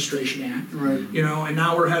Mutant Registration Act, Right. And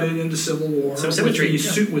now we're headed into Civil War So symmetry,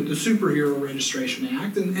 with the Superhero Registration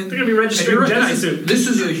Act, and they're going to be registering Jedi soon. This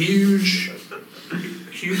is a huge.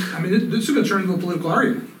 I mean, this is going to turn into a political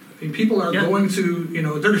argument. I mean, people are going to,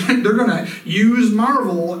 they're going to use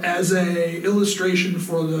Marvel as a illustration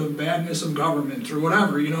for the badness of government or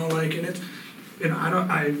whatever, and it's,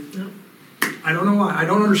 I don't know why. I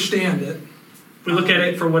don't understand it. We look at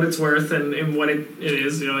it for what it's worth and what it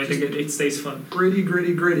is. I think it stays fun. Gritty,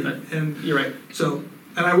 But and you're right. So,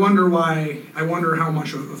 and I wonder how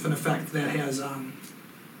much of an effect that has on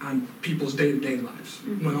people's day-to-day lives,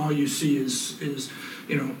 when all you see is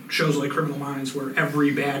shows like Criminal Minds, where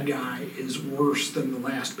every bad guy is worse than the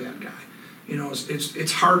last bad guy.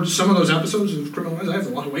 It's hard. Some of those episodes of Criminal Minds I have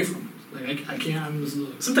to walk away from. Like I can't.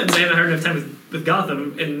 Sometimes I haven't heard enough time with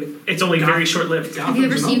Gotham, and it's only very short-lived. Have you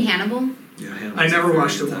ever seen Hannibal? Yeah, I never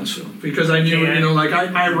watched it once because I knew,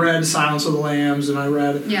 I read Silence of the Lambs, and I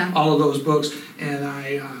read all of those books, and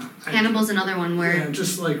Hannibal's another one where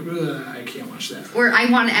just like I can't watch that. Or I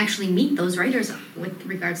want to actually meet those writers with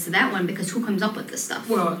regards to that one, because who comes up with this stuff?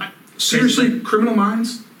 Well, seriously, Criminal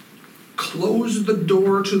Minds, close the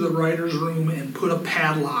door to the writer's room and put a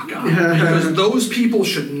padlock on it, because those people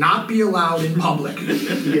should not be allowed in public.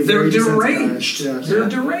 They're deranged. Yeah. They're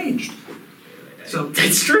deranged. So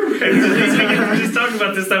It's true. We can just talk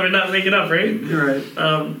about this stuff and not make it up, right? Right.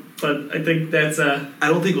 But I think that's... I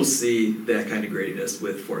don't think we'll see that kind of grittiness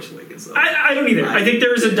with Force Awakens, though. I don't either. I think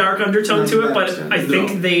there is a dark undertone to it, but extent. I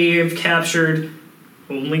think they have captured,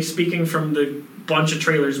 only speaking from the bunch of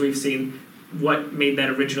trailers we've seen, what made that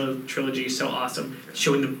original trilogy so awesome.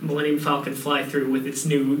 Showing the Millennium Falcon fly through with its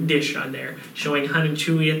new dish on there. Showing Han and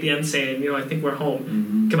Chewie at the end saying, I think we're home.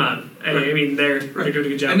 Mm-hmm. Come on. I mean, they're doing a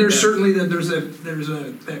good job. and there's certainly that there's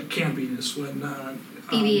that campiness when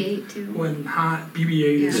BB-8 too. when Han BB-8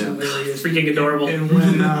 is hilarious, freaking adorable. and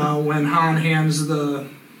when Han hands the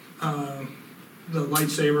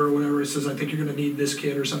lightsaber or whatever, it says, "I think you're going to need this,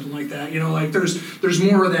 kid," or something like that. There's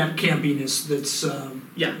more of that campiness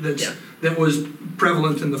that was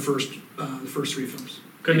prevalent in the first 3 films.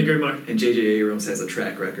 Couldn't agree more. And J.J. Abrams has a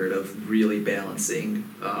track record of really balancing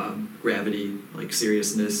gravity, like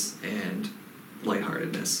seriousness, and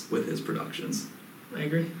lightheartedness with his productions. I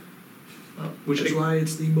agree. Which is why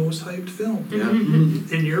it's the most hyped film Yeah.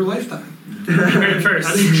 in your lifetime. You heard it first.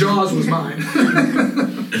 I think Jaws was mine.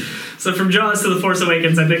 So from Jaws to The Force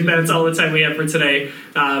Awakens, I think that's all the time we have for today.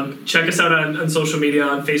 Check us out on social media,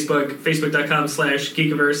 on Facebook,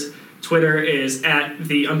 facebook.com/Geekiverse. Twitter is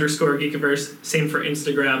 @_Geekiverse. Same for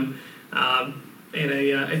Instagram. And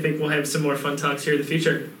I think we'll have some more fun talks here in the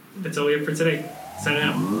future. That's all we have for today. Signing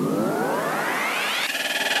out.